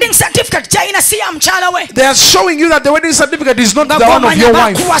dream, they are showing you that the wedding certificate is not the one of your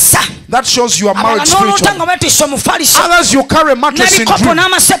wife. That shows you are married spiritually. Others, you carry mattress in dream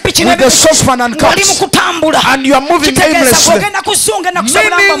with the saucepan and cups, and you are moving aimlessly.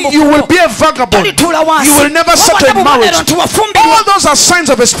 Meaning you will be a vagabond. You will never settle in marriage. All those are signs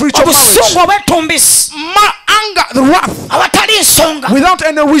of a spiritual marriage. Anger, the wrath, without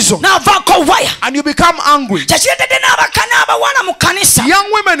any reason, and you become angry.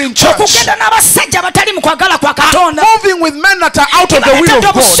 Young women in church are moving with men that are out of the will of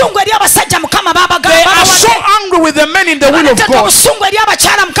God. They are so angry with the men in the will of God.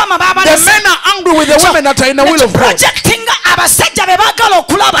 The men are angry with the women that are in the will of God,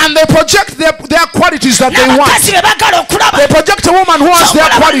 and they project their qualities that they want. They project a woman who has their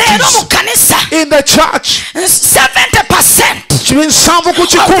qualities in the church. 70% of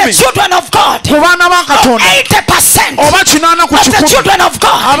the children of God, 80% of the children of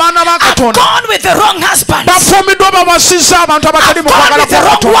God are gone with the wrong husbands, are gone with the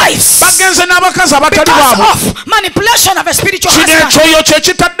wrong wives, because of manipulation of a spiritual husband.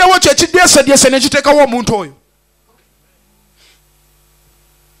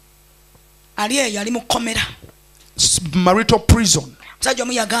 Marital prison.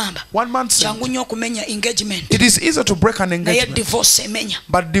 One man said, it is easy to break an engagement,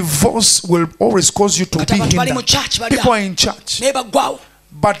 but divorce will always cause you to be hindered. People are in church,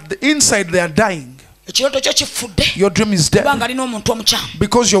 but inside they are dying. Your dream is dead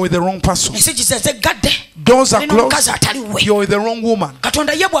because you're with the wrong person. Doors are closed. You're with the wrong woman.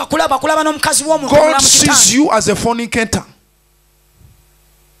 God sees you as a fornicator.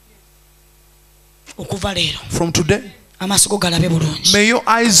 From today, may your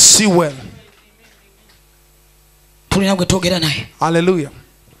eyes see well. Hallelujah.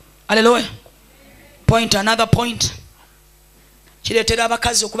 Hallelujah. Another point. It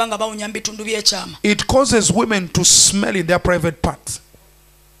causes women to smell in their private parts.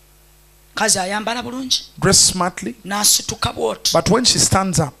 Dress smartly, but when she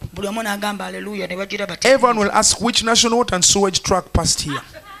stands up, everyone will ask, which national water and sewage truck passed here?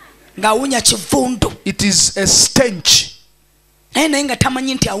 It is a stench,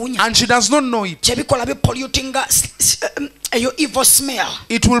 and she does not know it. Evil smell.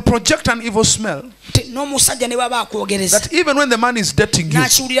 It will project an evil smell that even when the man is dating you,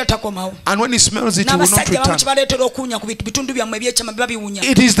 and when he smells it, he will not return.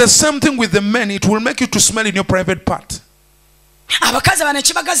 It is the same thing with the men. It will make you to smell in your private part.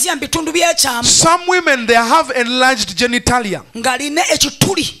 Some women, they have enlarged genitalia.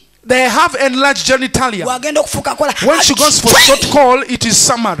 They have enlarged genitalia. When she goes for short call, it is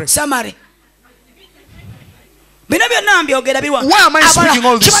summary. Why am I speaking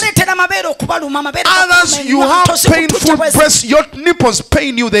all this? Others, you have painful breasts, your nipples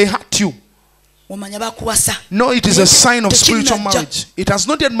pain you, they hurt you. No, it is a sign of spiritual marriage. It has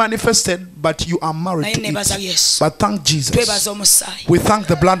not yet manifested, but you are married to it. But thank Jesus. We thank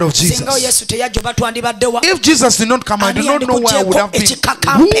the blood of Jesus. If Jesus did not come, I do not know where I would have been.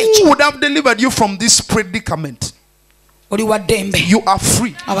 Who would have delivered you from this predicament? You are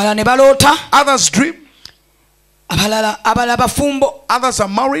free. Others dream. Others are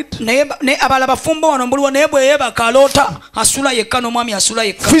married.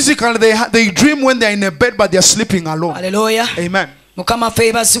 Physically, they dream when they are in a bed, but they are sleeping alone. Hallelujah. Amen.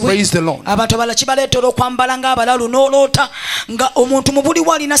 Praise the Lord.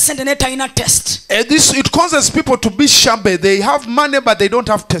 It causes people to be shabby. They have money, but they don't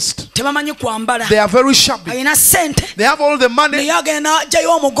have taste. They are very shabby. They have all the money,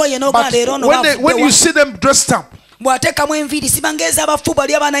 but when you see them dressed up, the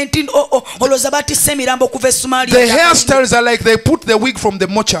hairstyles are like they put the wig from the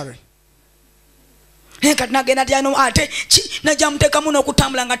mortuary. And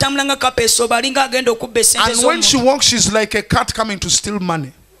when she walks, she's like a cat coming to steal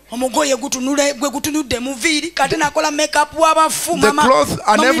money. The cloth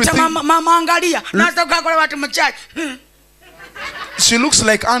and everything. She looks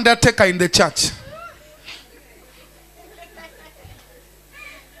like Undertaker in the church.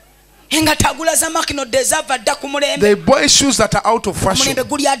 They buy shoes that are out of fashion. The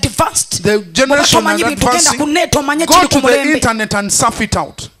generation is advancing. Go to the internet and surf it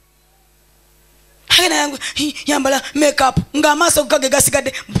out. Makeup. In fact,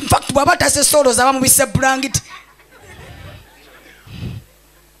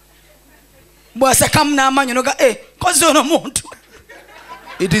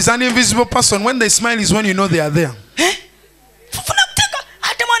 it is an invisible person. When they smile is when you know they are there.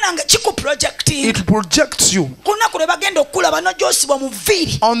 It projects you.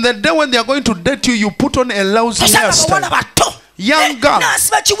 On the day when they are going to date you, you put on a lousy hairstyle. Young girl,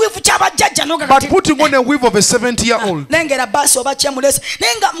 but putting on a weave of a 70-year-old.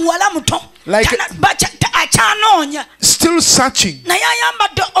 Like still searching.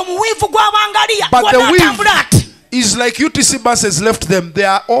 But the weave is like UTC buses left them. They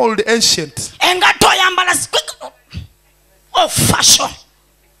are old, ancient. Oh, fashion.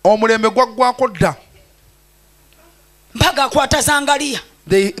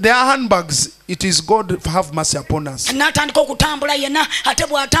 They are handbags. It is God have mercy upon us.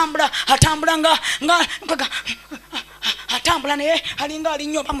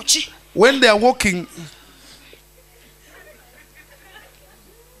 When they are walking,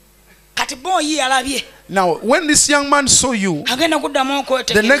 now when this young man saw you,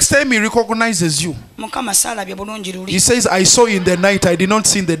 the next time he recognizes you, he says, I saw you in the night, I did not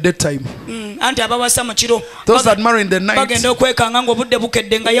see in the daytime. Those that marry in the night,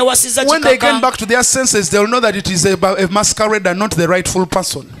 when they get back to their senses, they will know that it is a masquerade and not the rightful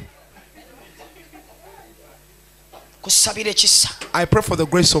person. I pray for the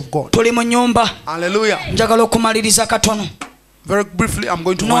grace of God. Hallelujah. Very briefly, I'm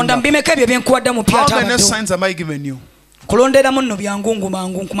going to wonder, how many signs am I giving you? I'm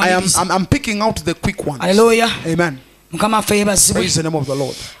picking out the quick ones. Hallelujah. Amen. Praise the name of the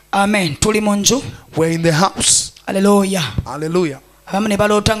Lord. Amen. We're in the house. Hallelujah. Hallelujah.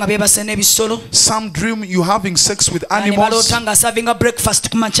 Some dream you having sex with animals.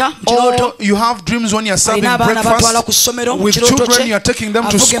 Or you have dreams when you are serving breakfast. With children you are taking them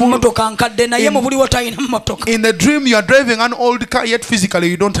to school. In the dream you are driving an old car, yet physically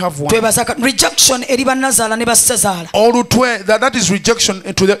you don't have one. Rejection that is rejection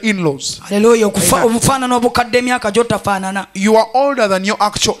to the in-laws. You are older than your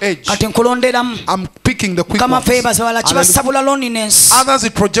actual age. I'm picking the quick ones. Others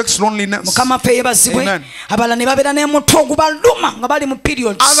it projects loneliness. Amen.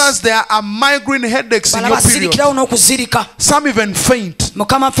 Others there are migraine headaches in your period. Some even faint.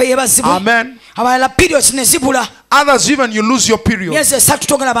 Amen. Others even you lose your period.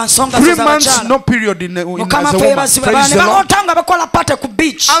 3 months no period in as a woman. Praise the Lord.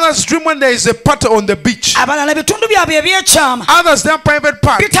 Others dream when there is a party on the beach. Others their private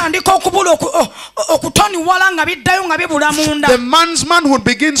part. The man's manhood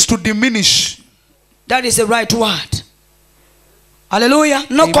begins to diminish. That is the right word. Hallelujah.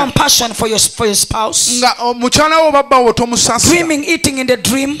 No Amen. Compassion for your spouse. Dreaming, eating in the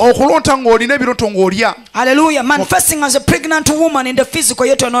dream. Hallelujah. Manifesting as a pregnant woman in the physical,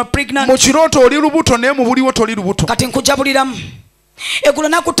 yet you are not pregnant.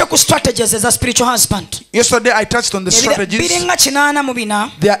 Strategies as a spiritual husband. Yesterday I touched on the strategies.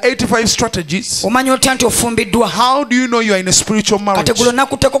 There are 85 strategies. How do you know you are in a spiritual marriage?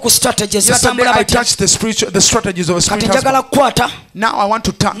 Yesterday I touched the strategies of a spiritual husband. Now I want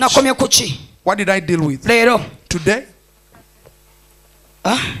to touch. What did I deal with? Today?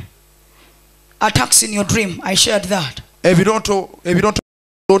 Attacks in your dream. I shared that.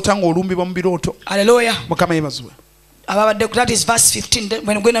 Hallelujah. That is verse 15.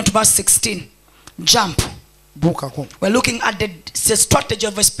 When we're going into verse 16, jump. We're looking at the strategy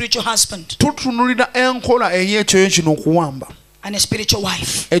of a spiritual husband and a spiritual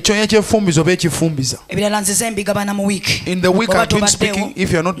wife. In the week I've been speaking,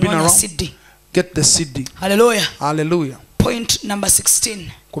 if you have not been around, get the CD. Hallelujah. Hallelujah. Point number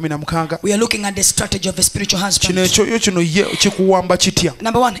 16. We are looking at the strategy of a spiritual husband.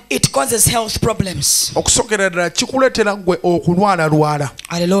 Number 1, it causes health problems.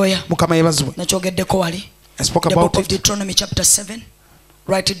 Hallelujah. I spoke the about book of Deuteronomy chapter 7.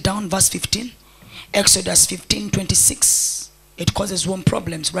 Write it down, verse 15. Exodus 15:26. It causes womb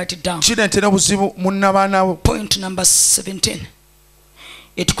problems. Write it down. Point number 17.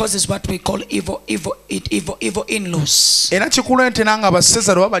 It causes what we call evil in-laws.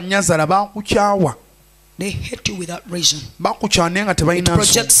 They hate you without reason. It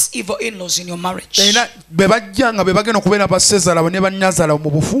projects evil in-laws in your marriage. They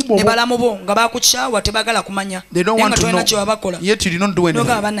don't want to know, yet you did not do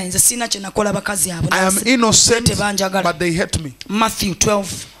anything. I am innocent, but they hate me. Matthew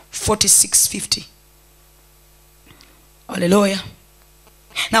 12:46-50. Hallelujah.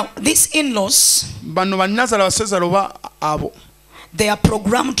 Now these in-laws, they are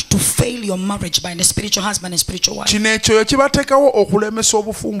programmed to fail your marriage by the spiritual husband and spiritual wife.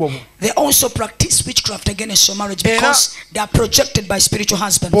 They also practice witchcraft against your marriage because they are projected by spiritual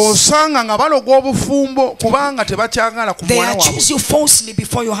husbands. They accuse you falsely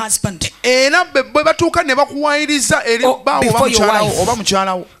before your husband or before your wife.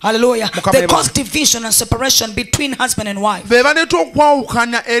 Hallelujah. They cause division and separation between husband and wife.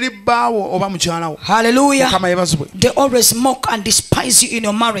 Hallelujah. They always mock and despise you in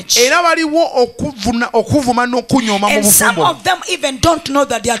your marriage. And some of them even don't know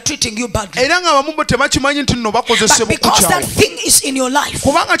that they are treating you badly. But because that thing is in your life,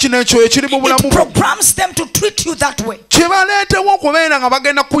 it programs them to treat you that way.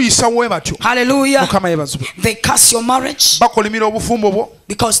 Hallelujah. They curse your marriage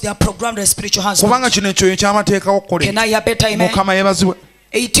because they are programmed as spiritual husbands. Can I hear better? Amen.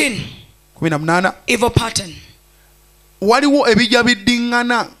 18. Evil pattern.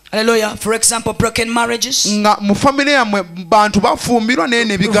 Hallelujah. For example, broken marriages,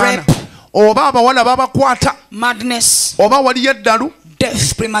 madness,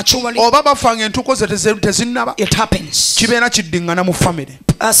 death prematurely. It happens.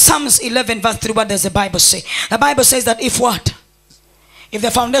 Psalms 11:3. What does the Bible say? The Bible says that if what? If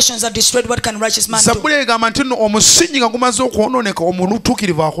the foundations are destroyed, what can righteous man do?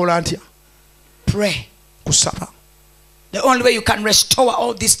 Pray. The only way you can restore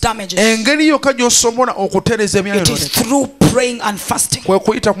all these damages, it is through praying and fasting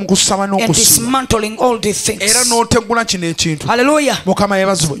and dismantling all these things. Hallelujah.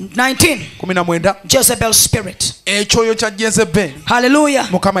 19. Jezebel's spirit. Hallelujah.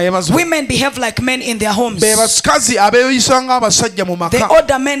 Women behave like men in their homes. They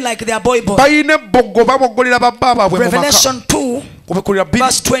order men like their boy. Revelation 2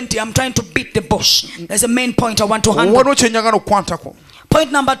 verse 20. I'm trying to beat the bush. There's a main point I want to handle.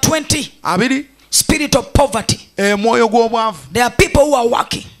 Point number 20. Spirit of poverty. There are people who are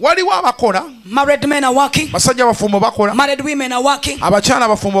working. Married men are working. Married women are working. But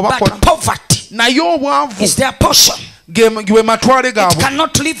poverty is their portion. It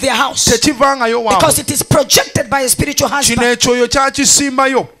cannot leave their house because it is projected by a spiritual husband.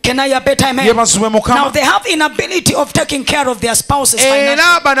 Can I have a better amen? Now they have inability of taking care of their spouses financially.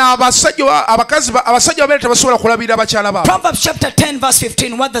 Proverbs chapter 10 verse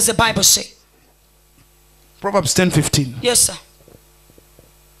 15. What does the Bible say? Proverbs 10:15. Yes, sir.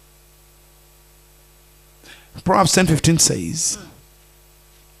 Proverbs 10:15 says,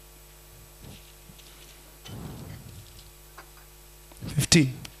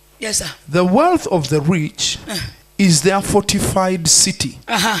 yes, sir. The wealth of the rich is their fortified city,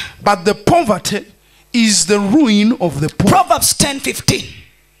 but the poverty is the ruin of the poor. Proverbs 10:15.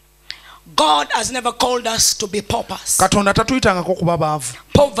 God has never called us to be paupers.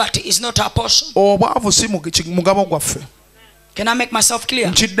 Poverty is not our portion. Can I make myself clear?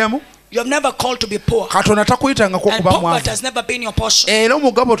 You have never called to be poor. And poverty has never been your portion. We are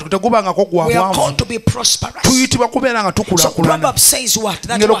called to be prosperous. So Proverbs says what?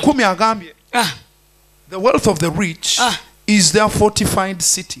 That's what? The wealth of the rich is their fortified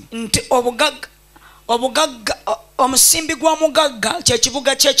city.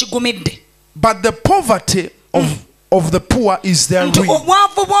 But the poverty of the poor is their ruin.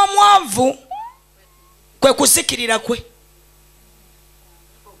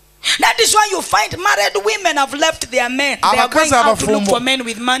 That is why you find married women have left their men. They are going out to look for men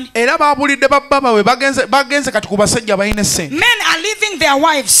with money. Men are leaving their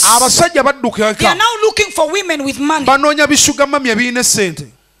wives. They are now looking for women with money.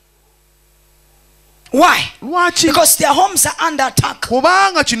 Why? Because their homes are under attack of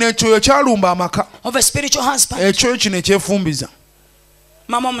a spiritual husband.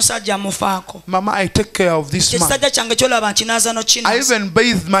 Mama, I take care of this man. I even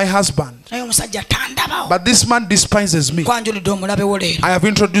bathe my husband. But this man despises me. I have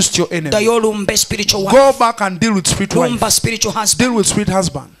introduced your enemy. Go back and deal with spiritual wife. Deal with sweet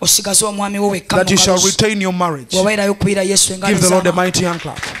husband. That you shall retain your marriage. Give the Lord a mighty hand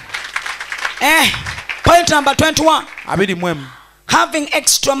clap. Point number 21. Having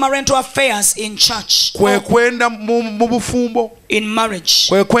extramarital affairs in church. In marriage.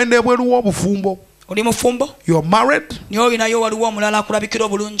 You are married,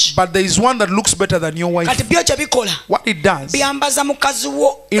 but there is one that looks better than your wife. What it does,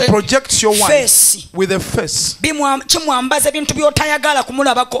 it projects your wife with a face.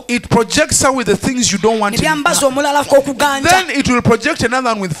 It projects her with the things you don't want to. Then it will project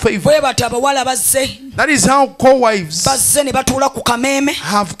another one with favor. That is how co-wives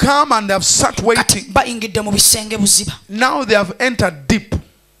have come and have sat waiting. Now they have entered deep.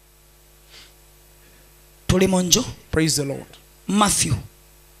 Praise the Lord. Matthew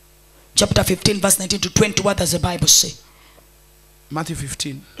chapter 15 verse 19 to 20. What does the Bible say? Matthew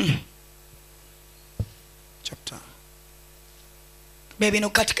 15 chapter.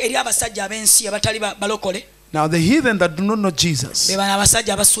 Now the heathen that do not know Jesus,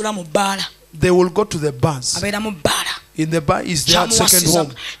 they will go to the bars. In the bar is their second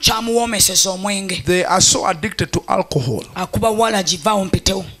home. They are so addicted to alcohol.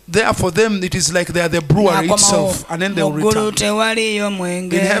 There for them it is like they are the brewery itself, and then they will return.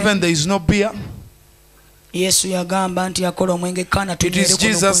 In heaven there is no beer. It is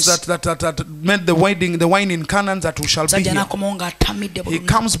Jesus that made the wine in Canaan that we shall be here. He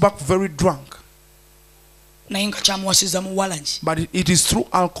comes back very drunk. But it is through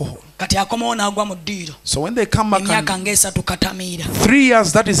alcohol. So when they come back, 3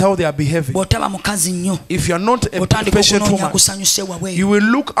 years, that is how they are behaving. If you are not a patient woman, you will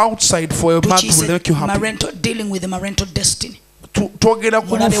look outside for a man who will make you happy. Dealing with the marital destiny. The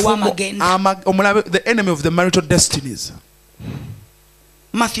enemy of the marital destinies.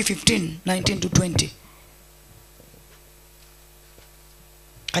 Matthew 15, 19 to 20.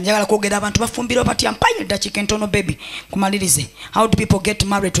 How do people get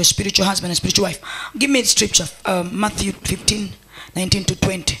married to a spiritual husband and spiritual wife? Give me the scripture. Matthew 15, 19 to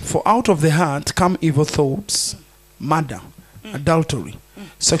 20. For out of the heart come evil thoughts, murder, adultery,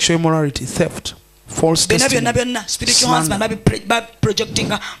 sexual immorality, theft, false testimony, spiritual husband projecting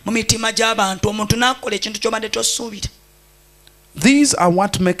mumitima gy'abantu omuntu nakola ekintu ky'obadde tosuubira. These are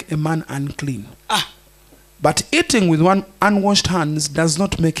what make a man unclean. But eating with one unwashed hands does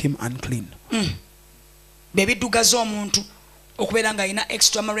not make him unclean. Bebiddugaza omuntu okubeera nga alina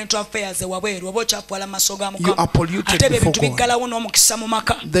extramarital affairs ewabweru oba okyafuwala mu maaso ga You are polluted before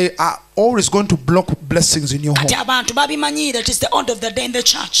God. They are always going to block blessings in your home. Abantu babimanyiire, it is the end of the day in the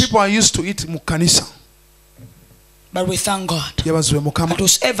church. People are used to it mu kanisa. But we thank God Mukama. that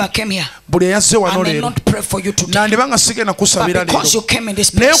whoever came here, Buli eyazze wano I may leero. not pray for you today, Nandibanga sigenda kusabira but because you leero. came in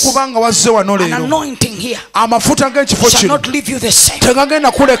this Naye place, kubanga wazze wano an leero. anointing here Amafuta g'ekifo shall kino not leave you the same.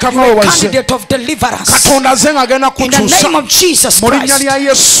 tegagenda kuleka You nga are a wazze. candidate of deliverance Katonda azze ng'agenda in the name kukyusa of Jesus mu linnya Christ. lya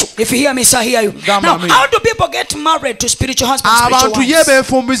Yesu. If you hear me, sir, hear you. Now, amen. how do people get married to spiritual husbands, spiritual Abantu ye wives?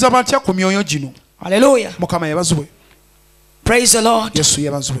 beefumbiza batya ku myoyo gino. Hallelujah. Mukama yebazibwe. Praise the Lord. Yesu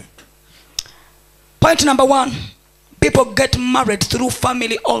yebazibwe. Point number 1. People get married through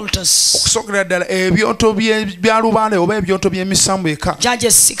family altars. Okusookera ddala ebyoto bya lubaale oba ebyoto by'emisambo eka.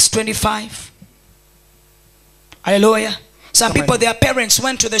 Judges 6:25. Hallelujah. Some people, their parents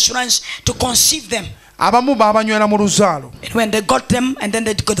went to the shrines to conceive them. Abamu baabanywera mu luzaalo. And when they got them, and then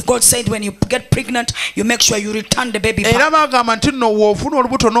God said, when you get pregnant, you make sure you return the baby back. Era bagamba nti nno w'ofuna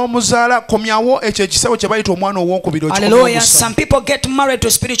olubuto n'omuzaala komyawo ekyo ekisebo kye bayita omwana ow'okubiri. Hallelujah. Some people get married to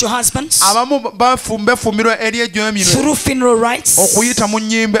spiritual husbands Abamu befumbirwa eri egyo eminwe through funeral rites, okuyita mu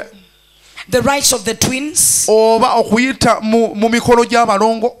nnyimbe the rites of the twins, oba okuyita mu mikolo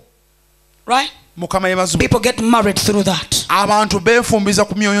gy'abalongo. right? Mukama yebazibwe. People get married through that. Abantu beefumbiza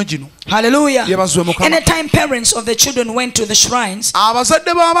ku myoyo gino. Hallelujah. Yebazibwe Mukama. Anytime parents of the children went to the shrines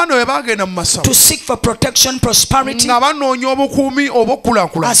Abazadde b'abaana bwe baagenda mu to masawo seek for protection, prosperity, nga banoonya obukuumi oba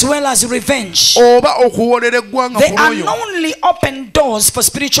okkulaakulana as well as revenge, oba okuwoolera eggwanga they ku lwoyo. unknowingly open doors for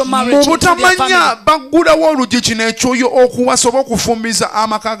spiritual Mu marriage into their butamanya family. baggulawo oluggi kino ekyoyo okuwasa oba okufumbiza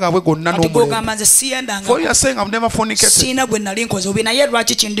amaka gaabwe gonna Kati n'omulembe. gw'ogamba nze siyendanga, For you are saying I've never fornicated. siina gwe nali nkoze obi, naye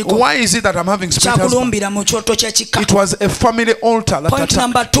lwaki kindiko? Why is it that I'm having spirit husband? Kyakulumbira mu kyoto ky'ekika. It was a family altar that Point attacked.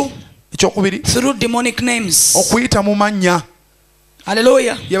 number 2. Ekyokubiri Through demonic names. okuyita mu mannya.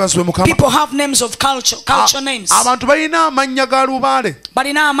 Hallelujah. Yebazibwe Mukama. People have names of culture names. Abantu balina amannya ga lubaale.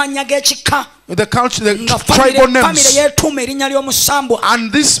 Balina amanya g'ekika. The Nga tribal family names. yeetuuma erinnya ly'omusambwa.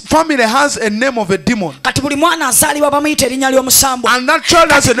 And this family has a name of a demon. Kati buli mwana azaalibwa bamuyita erinnya ly'omusambwa. And that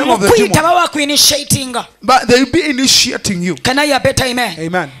child has a name of the Mukuyita demon. baba bakuinitiatinga. But they will be initiating you. Can I hear better amen?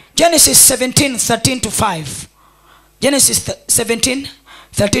 Amen. Genesis 17:13-5. Genesis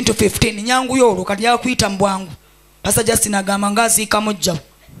 17:13-15. Nyangu yolo kati yakuyita mu bwangu. Pastor Justin agamba ngaziika mujjawo.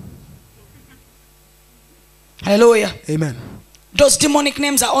 Hallelujah. Amen. Those demonic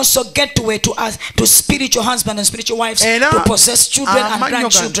names are also gateway to us, to spiritual husbands and spiritual wives, to possess children and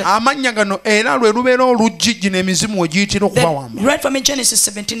grandchildren. Amannya gano era lwe lubeera oluggi gino emizimu wegiyitira okubawamba. Read for me Genesis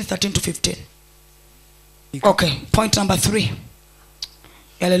 17:13-15. Okay, point number 3.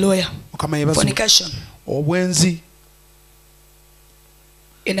 Hallelujah. Fornication Obwenzi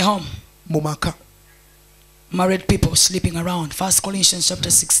in the home. mu maka. Married people sleeping around. 1 Corinthians chapter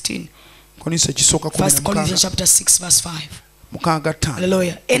 16. Konisa ekisooka 1 Corinthians chapter 6 verse 5. mukaaga ttaano.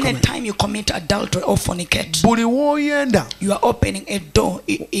 Hallelujah. Anytime you commit adultery or fornicate, buli w'oyenda you are opening a door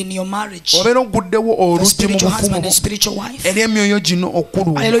in your marriage. obeera oguddewo The oluggi mu spiritual husband bufumu and spiritual wife. eri emyoyo gino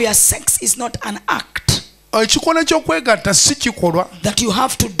okkulwa. Hallelujah. Sex is not an act Ekikolwa ky'okwegatta si kikolwa that you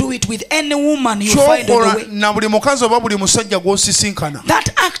have to do it with any woman you find on the ky'okola way. na buli mukazi oba buli musajja gw'osisinkana. That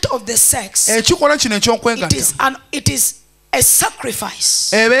act of the sex, Ekikolwa kino eky'okwegatta it is a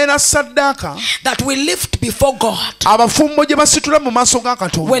sacrifice ebeera saddaaka that we lift before God abafumbo gye basitula mu maaso ga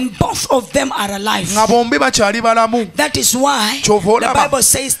Katonda when both of them are alive. nga bombi bakyali balamu. That is why Kyova the olaba Bible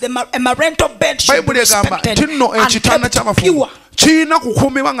says a marital bed should be Bayibuli egamba respected nti nno and ekitanda kept ky'abafumbo pure. kirina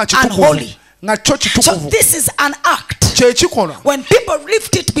kukuumibwa nga and kitukuvu holy. nga kyo So kitukuvu. this is an act. Kyekikolwa When people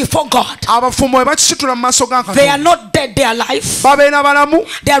lift it before God, abafumbo bwe bakisitula mu maaso ga they are Katonda not dead, they are alive. babeera balamu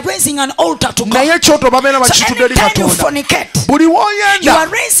They are raising an altar to God. naye ekyoto babeera So bakitudde eri anytime you Katonda. fornicate, Buli you w'oyenda are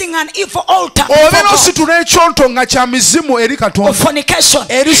raising an evil altar before obeera God ositula ekyoto nga kya mizimu eri of Katonda. fornication.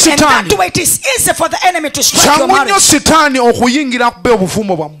 Eri And sitaani. that way it is easy for the enemy to strike your Kyangu nnyo marriage. sitaani okuyingira kubbe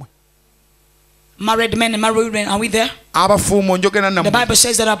obufumbo bwammwe. Married men and married women, are we there? Abafuumo njogera The nammwe. Bible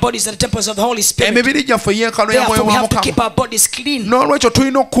says that our bodies are the temples of the Holy Spirit. Emibiri gyaffe yeekalo ya mwoyo Therefore, we wa have to keep Mukama. our bodies clean. N'olwekyo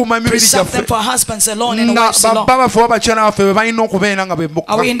tulina okukuuma emibiri Preserve them gyaffe for our husbands alone and nga wives alone. babba baffe oba bakyala baffe be balina okubeera nga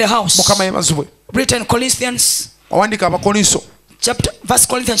Are we in the house? Mukama yebazibwe. Written Corinthians Owandiika Abakolinso 1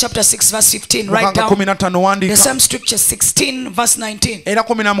 Corinthians chapter 6 verse 15. Write mukaaga down 15 the wandiika same scripture 16 verse 19. era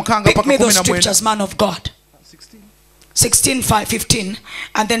 16 Pick paka me those 19. scriptures, man of God. 16:15,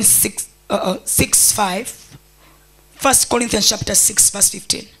 and then 6:5. 1 Corinthians chapter 6 verse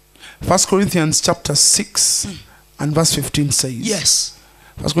 15. 1 Corinthians chapter 6 and verse 15 says. Yes.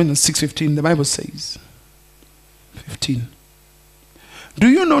 1 Corinthians 6:15, the Bible says. 15. Do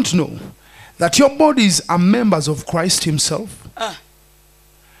you not know that your bodies are members of Christ himself?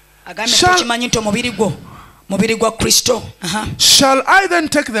 Shall I then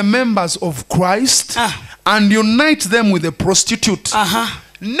take the members of Christ and unite them with a prostitute?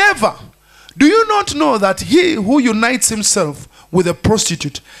 Never. Do you not know that he who unites himself with a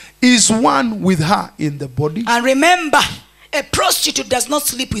prostitute is one with her in the body? And remember, a prostitute does not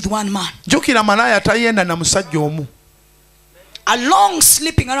sleep with one man. Along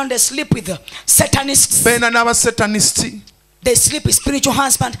sleeping around, they sleep with the Satanists. They sleep with spiritual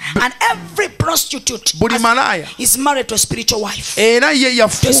husband, and every prostitute is married to a spiritual wife, to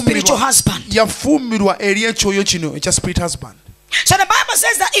a spiritual husband. So the Bible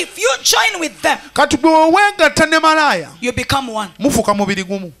says that if you join with them, you become one.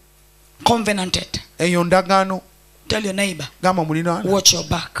 Covenanted. Tell your neighbor, watch your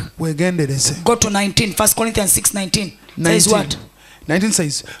back. Go to 19. 1 Corinthians 6:19 says what? 19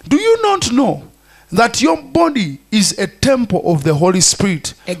 says, do you not know that your body is a temple of the Holy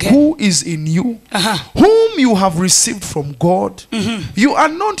Spirit who is in you, whom you have received from God? You are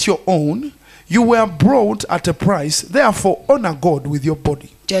not your own. You were brought at a price. Therefore, honor God with your body.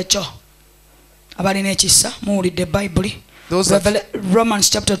 Romans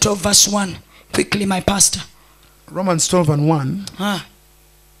chapter 12 verse 1. Quickly, my pastor. Romans 12 and 1.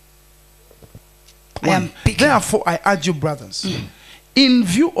 Therefore, I urge you, brothers, in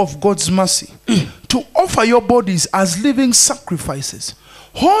view of God's mercy, to offer your bodies as living sacrifices,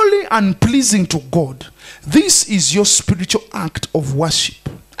 holy and pleasing to God. This is your spiritual act of worship.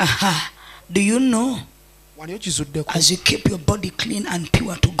 Do you know, as you keep your body clean and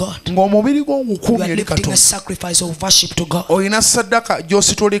pure to God, you are lifting a sacrifice of worship to God. Point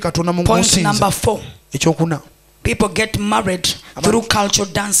number 4. People get married through cultural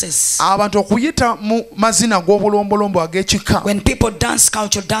dances. When people dance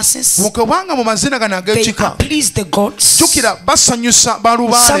cultural dances, they please the gods. Some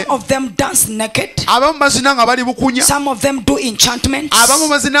of them dance naked. Some of them do enchantments.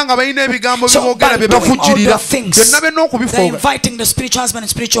 So by doing all the things, they're inviting the spiritual husband and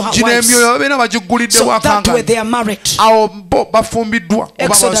spiritual wives. So that way they are married.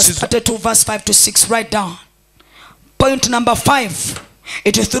 Exodus chapter 2 verse 5 to 6. Write down. Point number 5.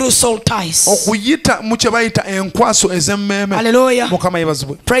 It is through soul ties. Hallelujah.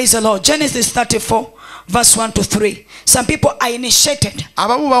 Praise the Lord. Genesis 34 verse 1 to 3. Some people are initiated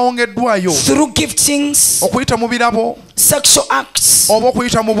through giftings, sexual acts,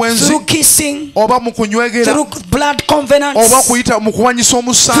 through kissing, through blood covenants,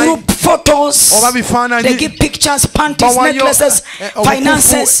 through photos. They give pictures, panties, necklaces,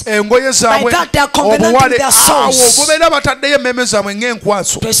 finances. By that they are covenanting their souls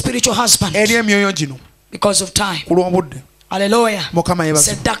to a spiritual husband because of time. Hallelujah.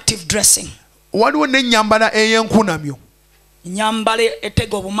 Seductive dressing.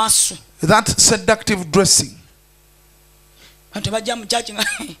 That seductive dressing.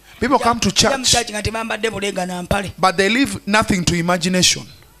 People come to church, but they leave nothing to imagination.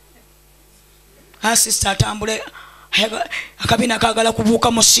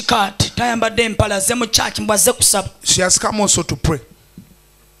 She has come also to pray.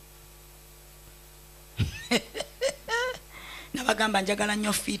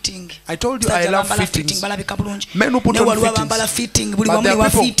 I told you I love fittings. Men who put on fittings, but there are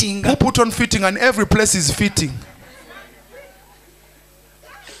people who put on fitting and every place is fitting.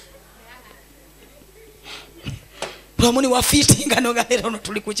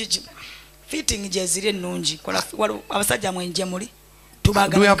 Fitting jezire nungi abasajja mwenje muli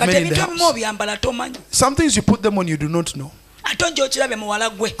some things you put them on you do not know. And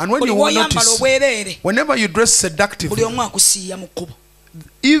when you will notice, whenever you dress seductively,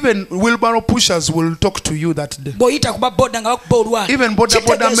 even wheelbarrow pushers will talk to you that day. Even border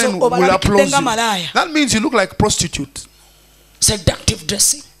men will applaud you. That means you look like prostitute. Seductive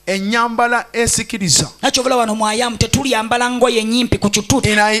dressing. Enyambala esikiriza.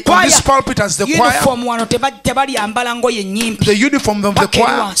 In this pulpit as the choir, the uniform of the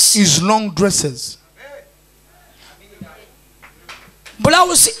choir is long dresses.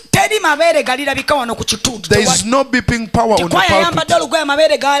 There is no beeping power on the pulpit.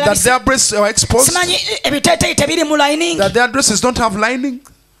 That their breasts are exposed. That their dresses don't have lining.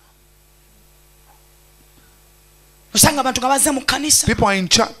 People are in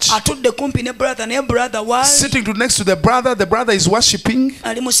church, sitting next to the brother is worshipping,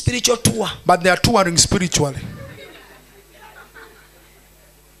 but they are touring spiritually.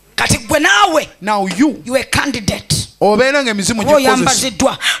 Now you a candidate.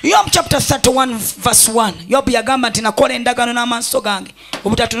 Job chapter 31 verse 1. Job yagamba nti nakola endagaano n'amaaso gange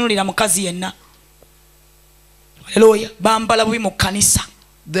obutatunulira mukazi yenna. Hallelujah. Bambala bubi mu kanisa.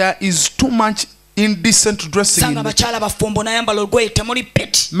 There is too much indecent dressing in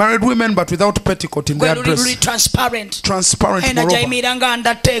married women, but without petticoat in their dress. Transparent moreover.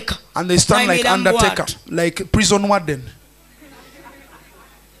 And they stand like undertaker, like prison warden.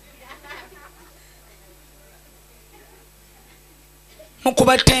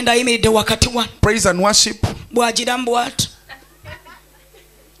 Praise and worship.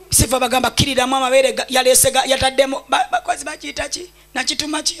 Sifa bagamba kiriramu amabere yalesega yataddemu bakozi bakiyitaki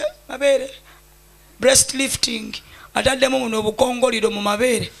nakituma ki mabere breast lifting ataddemu muno obukongoliro mu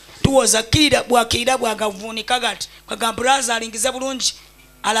mabere tuwoza kirira bwagavuunika gati kwaga brother alingize bulungi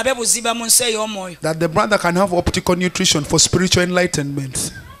alabe buziba mu nsi ey'omwoyo. That the brother can have optical nutrition for spiritual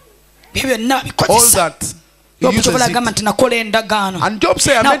enlightenment. All that uses it. And Job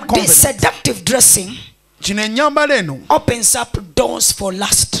said, now this seductive dressing opens up doors for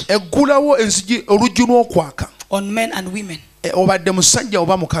lust on men and women.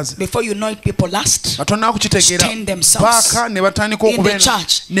 Before you know it, people lust, stain themselves in the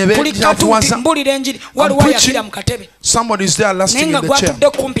church. Somebody is there lusting in the chair,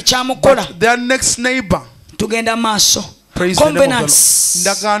 but their next neighbor. Praise the name of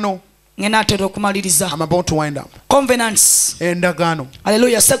the Lord. I'm about to wind up. Covenants.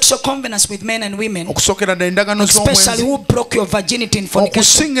 Hallelujah. Sexual covenants with men and women, especially who broke your virginity in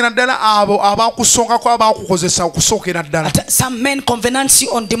fornication. Some men covenants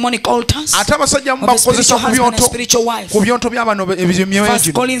you on demonic altars of the spiritual husband and spiritual wife. 1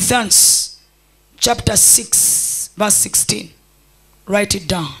 Corinthians chapter 6 verse 16. Write it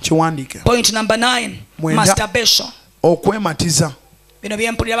down. Point number 9. Masturbation. There are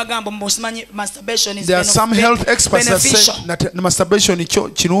some health experts that say that masturbation it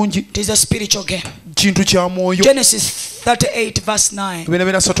is a spiritual game. Genesis 38 verse 9,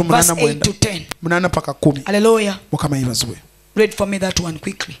 verse 8 to 10. Hallelujah. Read for me that one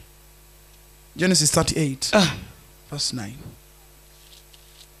quickly. Genesis 38 verse 9.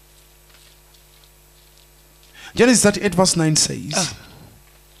 Genesis 38 verse 9 says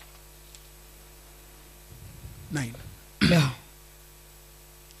 9. Yeah.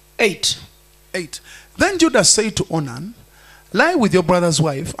 8. Then Judah said to Onan, lie with your brother's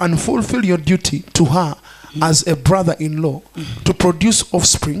wife and fulfill your duty to her as a brother-in-law to produce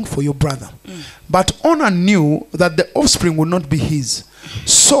offspring for your brother. But Onan knew that the offspring would not be his.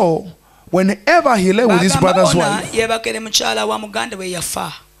 So whenever he lay with his brother's wife,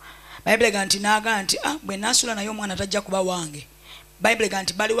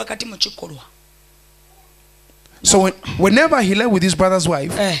 so whenever he lay with his brother's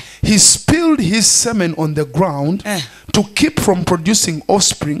wife, he spilled his semen on the ground to keep from producing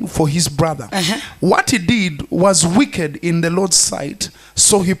offspring for his brother. What he did was wicked in the Lord's sight,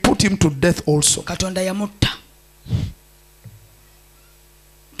 so he put him to death also.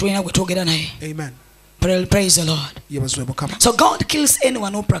 Amen. Praise the Lord. So God kills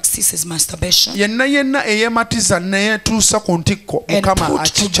anyone who practices masturbation and put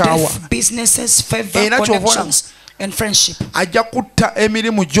to death businesses, favor, connections and friendship.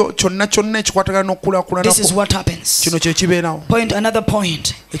 This is what happens. Another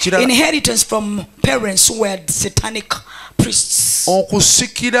point. Inheritance from parents who were satanic priests.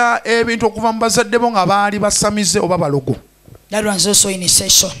 That one's also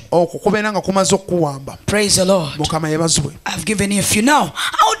initiation. Praise the Lord. I've given you a few now.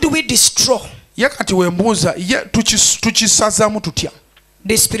 How do we destroy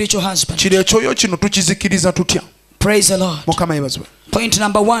this spiritual husband? Praise the Lord. Point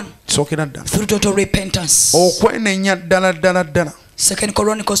number 1. Through total repentance. 2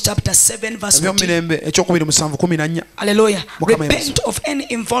 Chronicles chapter 7 verse 14. Hallelujah. Repent of any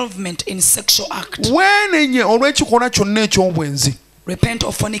involvement in sexual act. Repent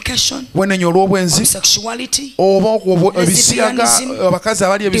of fornication, of sexuality,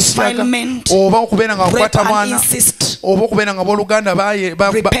 lesbianism, defilement, rape and incest.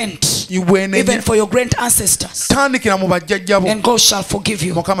 Repent. Even for your great ancestors, and God shall forgive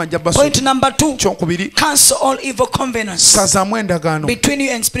you. Point number 2. Cancel all evil covenants between you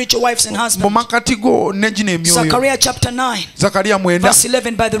and spiritual wives and husbands. Zechariah chapter 9 verse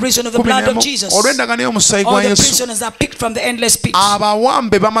 11. By the reason of the blood of Jesus, all the prisoners are picked from the endless pit.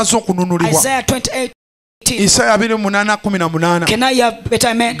 Isaiah 28 Isaiah 28:18. Can I have better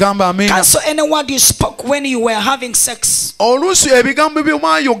amen? Gamba amina. Cancel any word you spoke when you were having sex. Oluusi ebigambo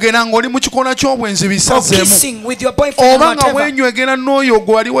by'omwayogera ng'oli mu kikola ky'obwenzi bisazeemu. Kissing with your boyfriend or whatever. Obanga wenywegera n'oyo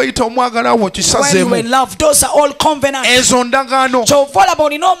gwe wali wayita omwagala wo kisazeemu. When you were in love, those are all covenants. Ezo ndagaano. Ky'ovola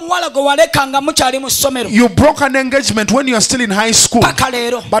bw'olina omuwala gwe walekanga mukyali mu ssomero. You broke an engagement when you are still in high school. Paka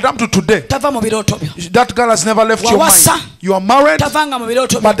leero. But up to today, tava mu birooto byo. That girl has never left your mind. You are married, tavanga mu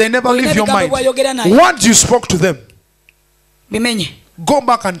birooto byo. but they never leave your mind. Once you spoke to them, go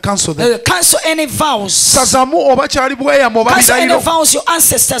back and cancel them. Cancel any vows. Cancel any vows your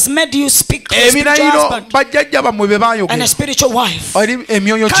ancestors made you speak to a spiritual husband and a spiritual wife.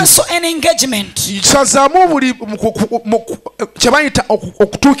 Cancel any engagement.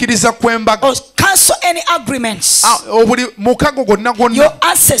 Or cancel any agreements your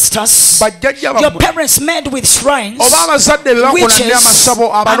ancestors, your parents made with shrines, witches,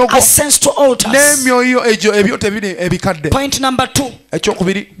 and ascends to altars. Point number 2.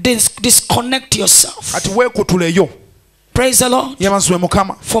 Disconnect yourself. Praise the Lord.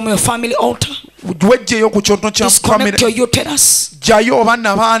 From your family altar. Disconnect your uterus.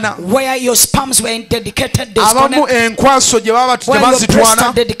 Where your sperms were dedicated, disconnect. Where your breasts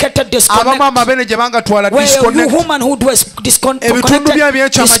are dedicated, disconnect. Where your womanhood was disconnected,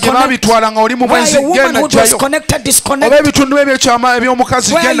 disconnect. Where your womanhood was connected, disconnect.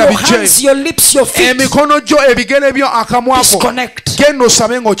 Where your hands, your lips, your feet, disconnect.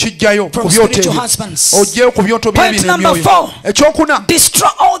 From spiritual husbands. Point number 4. Destroy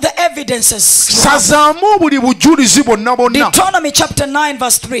all the evidences. Deuteronomy chapter 9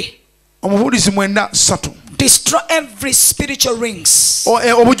 verse 3. Destroy every spiritual rings.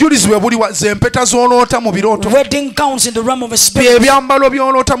 Wedding gowns in the realm of the spirit.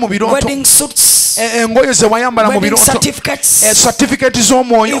 Wedding suits. Wedding certificates.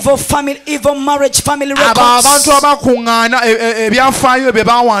 Evil family, evil marriage, family records.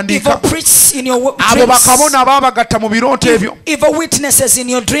 Evil priests in your dreams. Evil witnesses in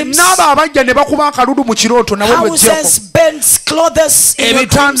your dreams. Houses, beds, clothes in your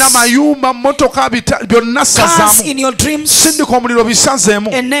dreams. Cars in your dreams,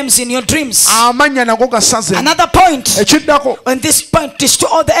 and names in your dreams. Another point. On this point, destroy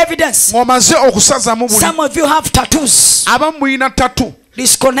all the evidence. Some of you have tattoos.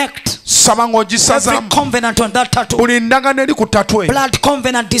 Disconnect every covenant on that tattoo. Blood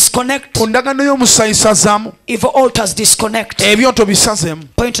covenant, disconnect. Evil altars, disconnect.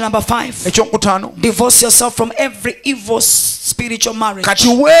 Point number 5. Divorce yourself from every evil spiritual marriage.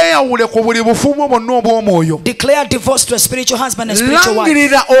 Declare divorce to a spiritual husband and spiritual wife.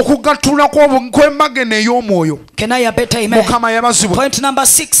 Can I have better amen? Point number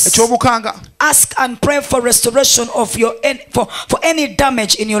 6. Ask and pray for restoration of your for any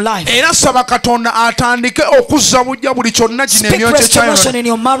damage in your life. Speak restoration in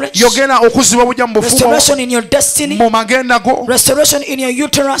your marriage. Restoration in your destiny. Restoration in your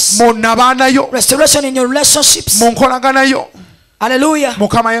uterus. Restoration in your relationships. Hallelujah.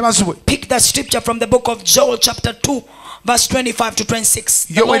 Pick that scripture from the book of Joel chapter 2 verse 25 to 26.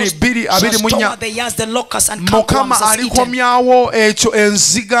 The Lord shall store the years the locusts and cankerworms has eaten.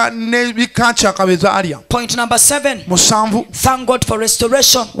 Point number 7. Thank God for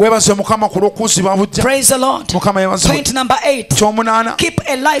restoration. Praise the Lord. Point number 8. Keep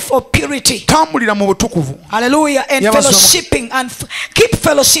a life of purity. Hallelujah. And fellowshipping, and keep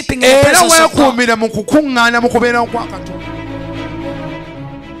fellowshipping in the presence of God.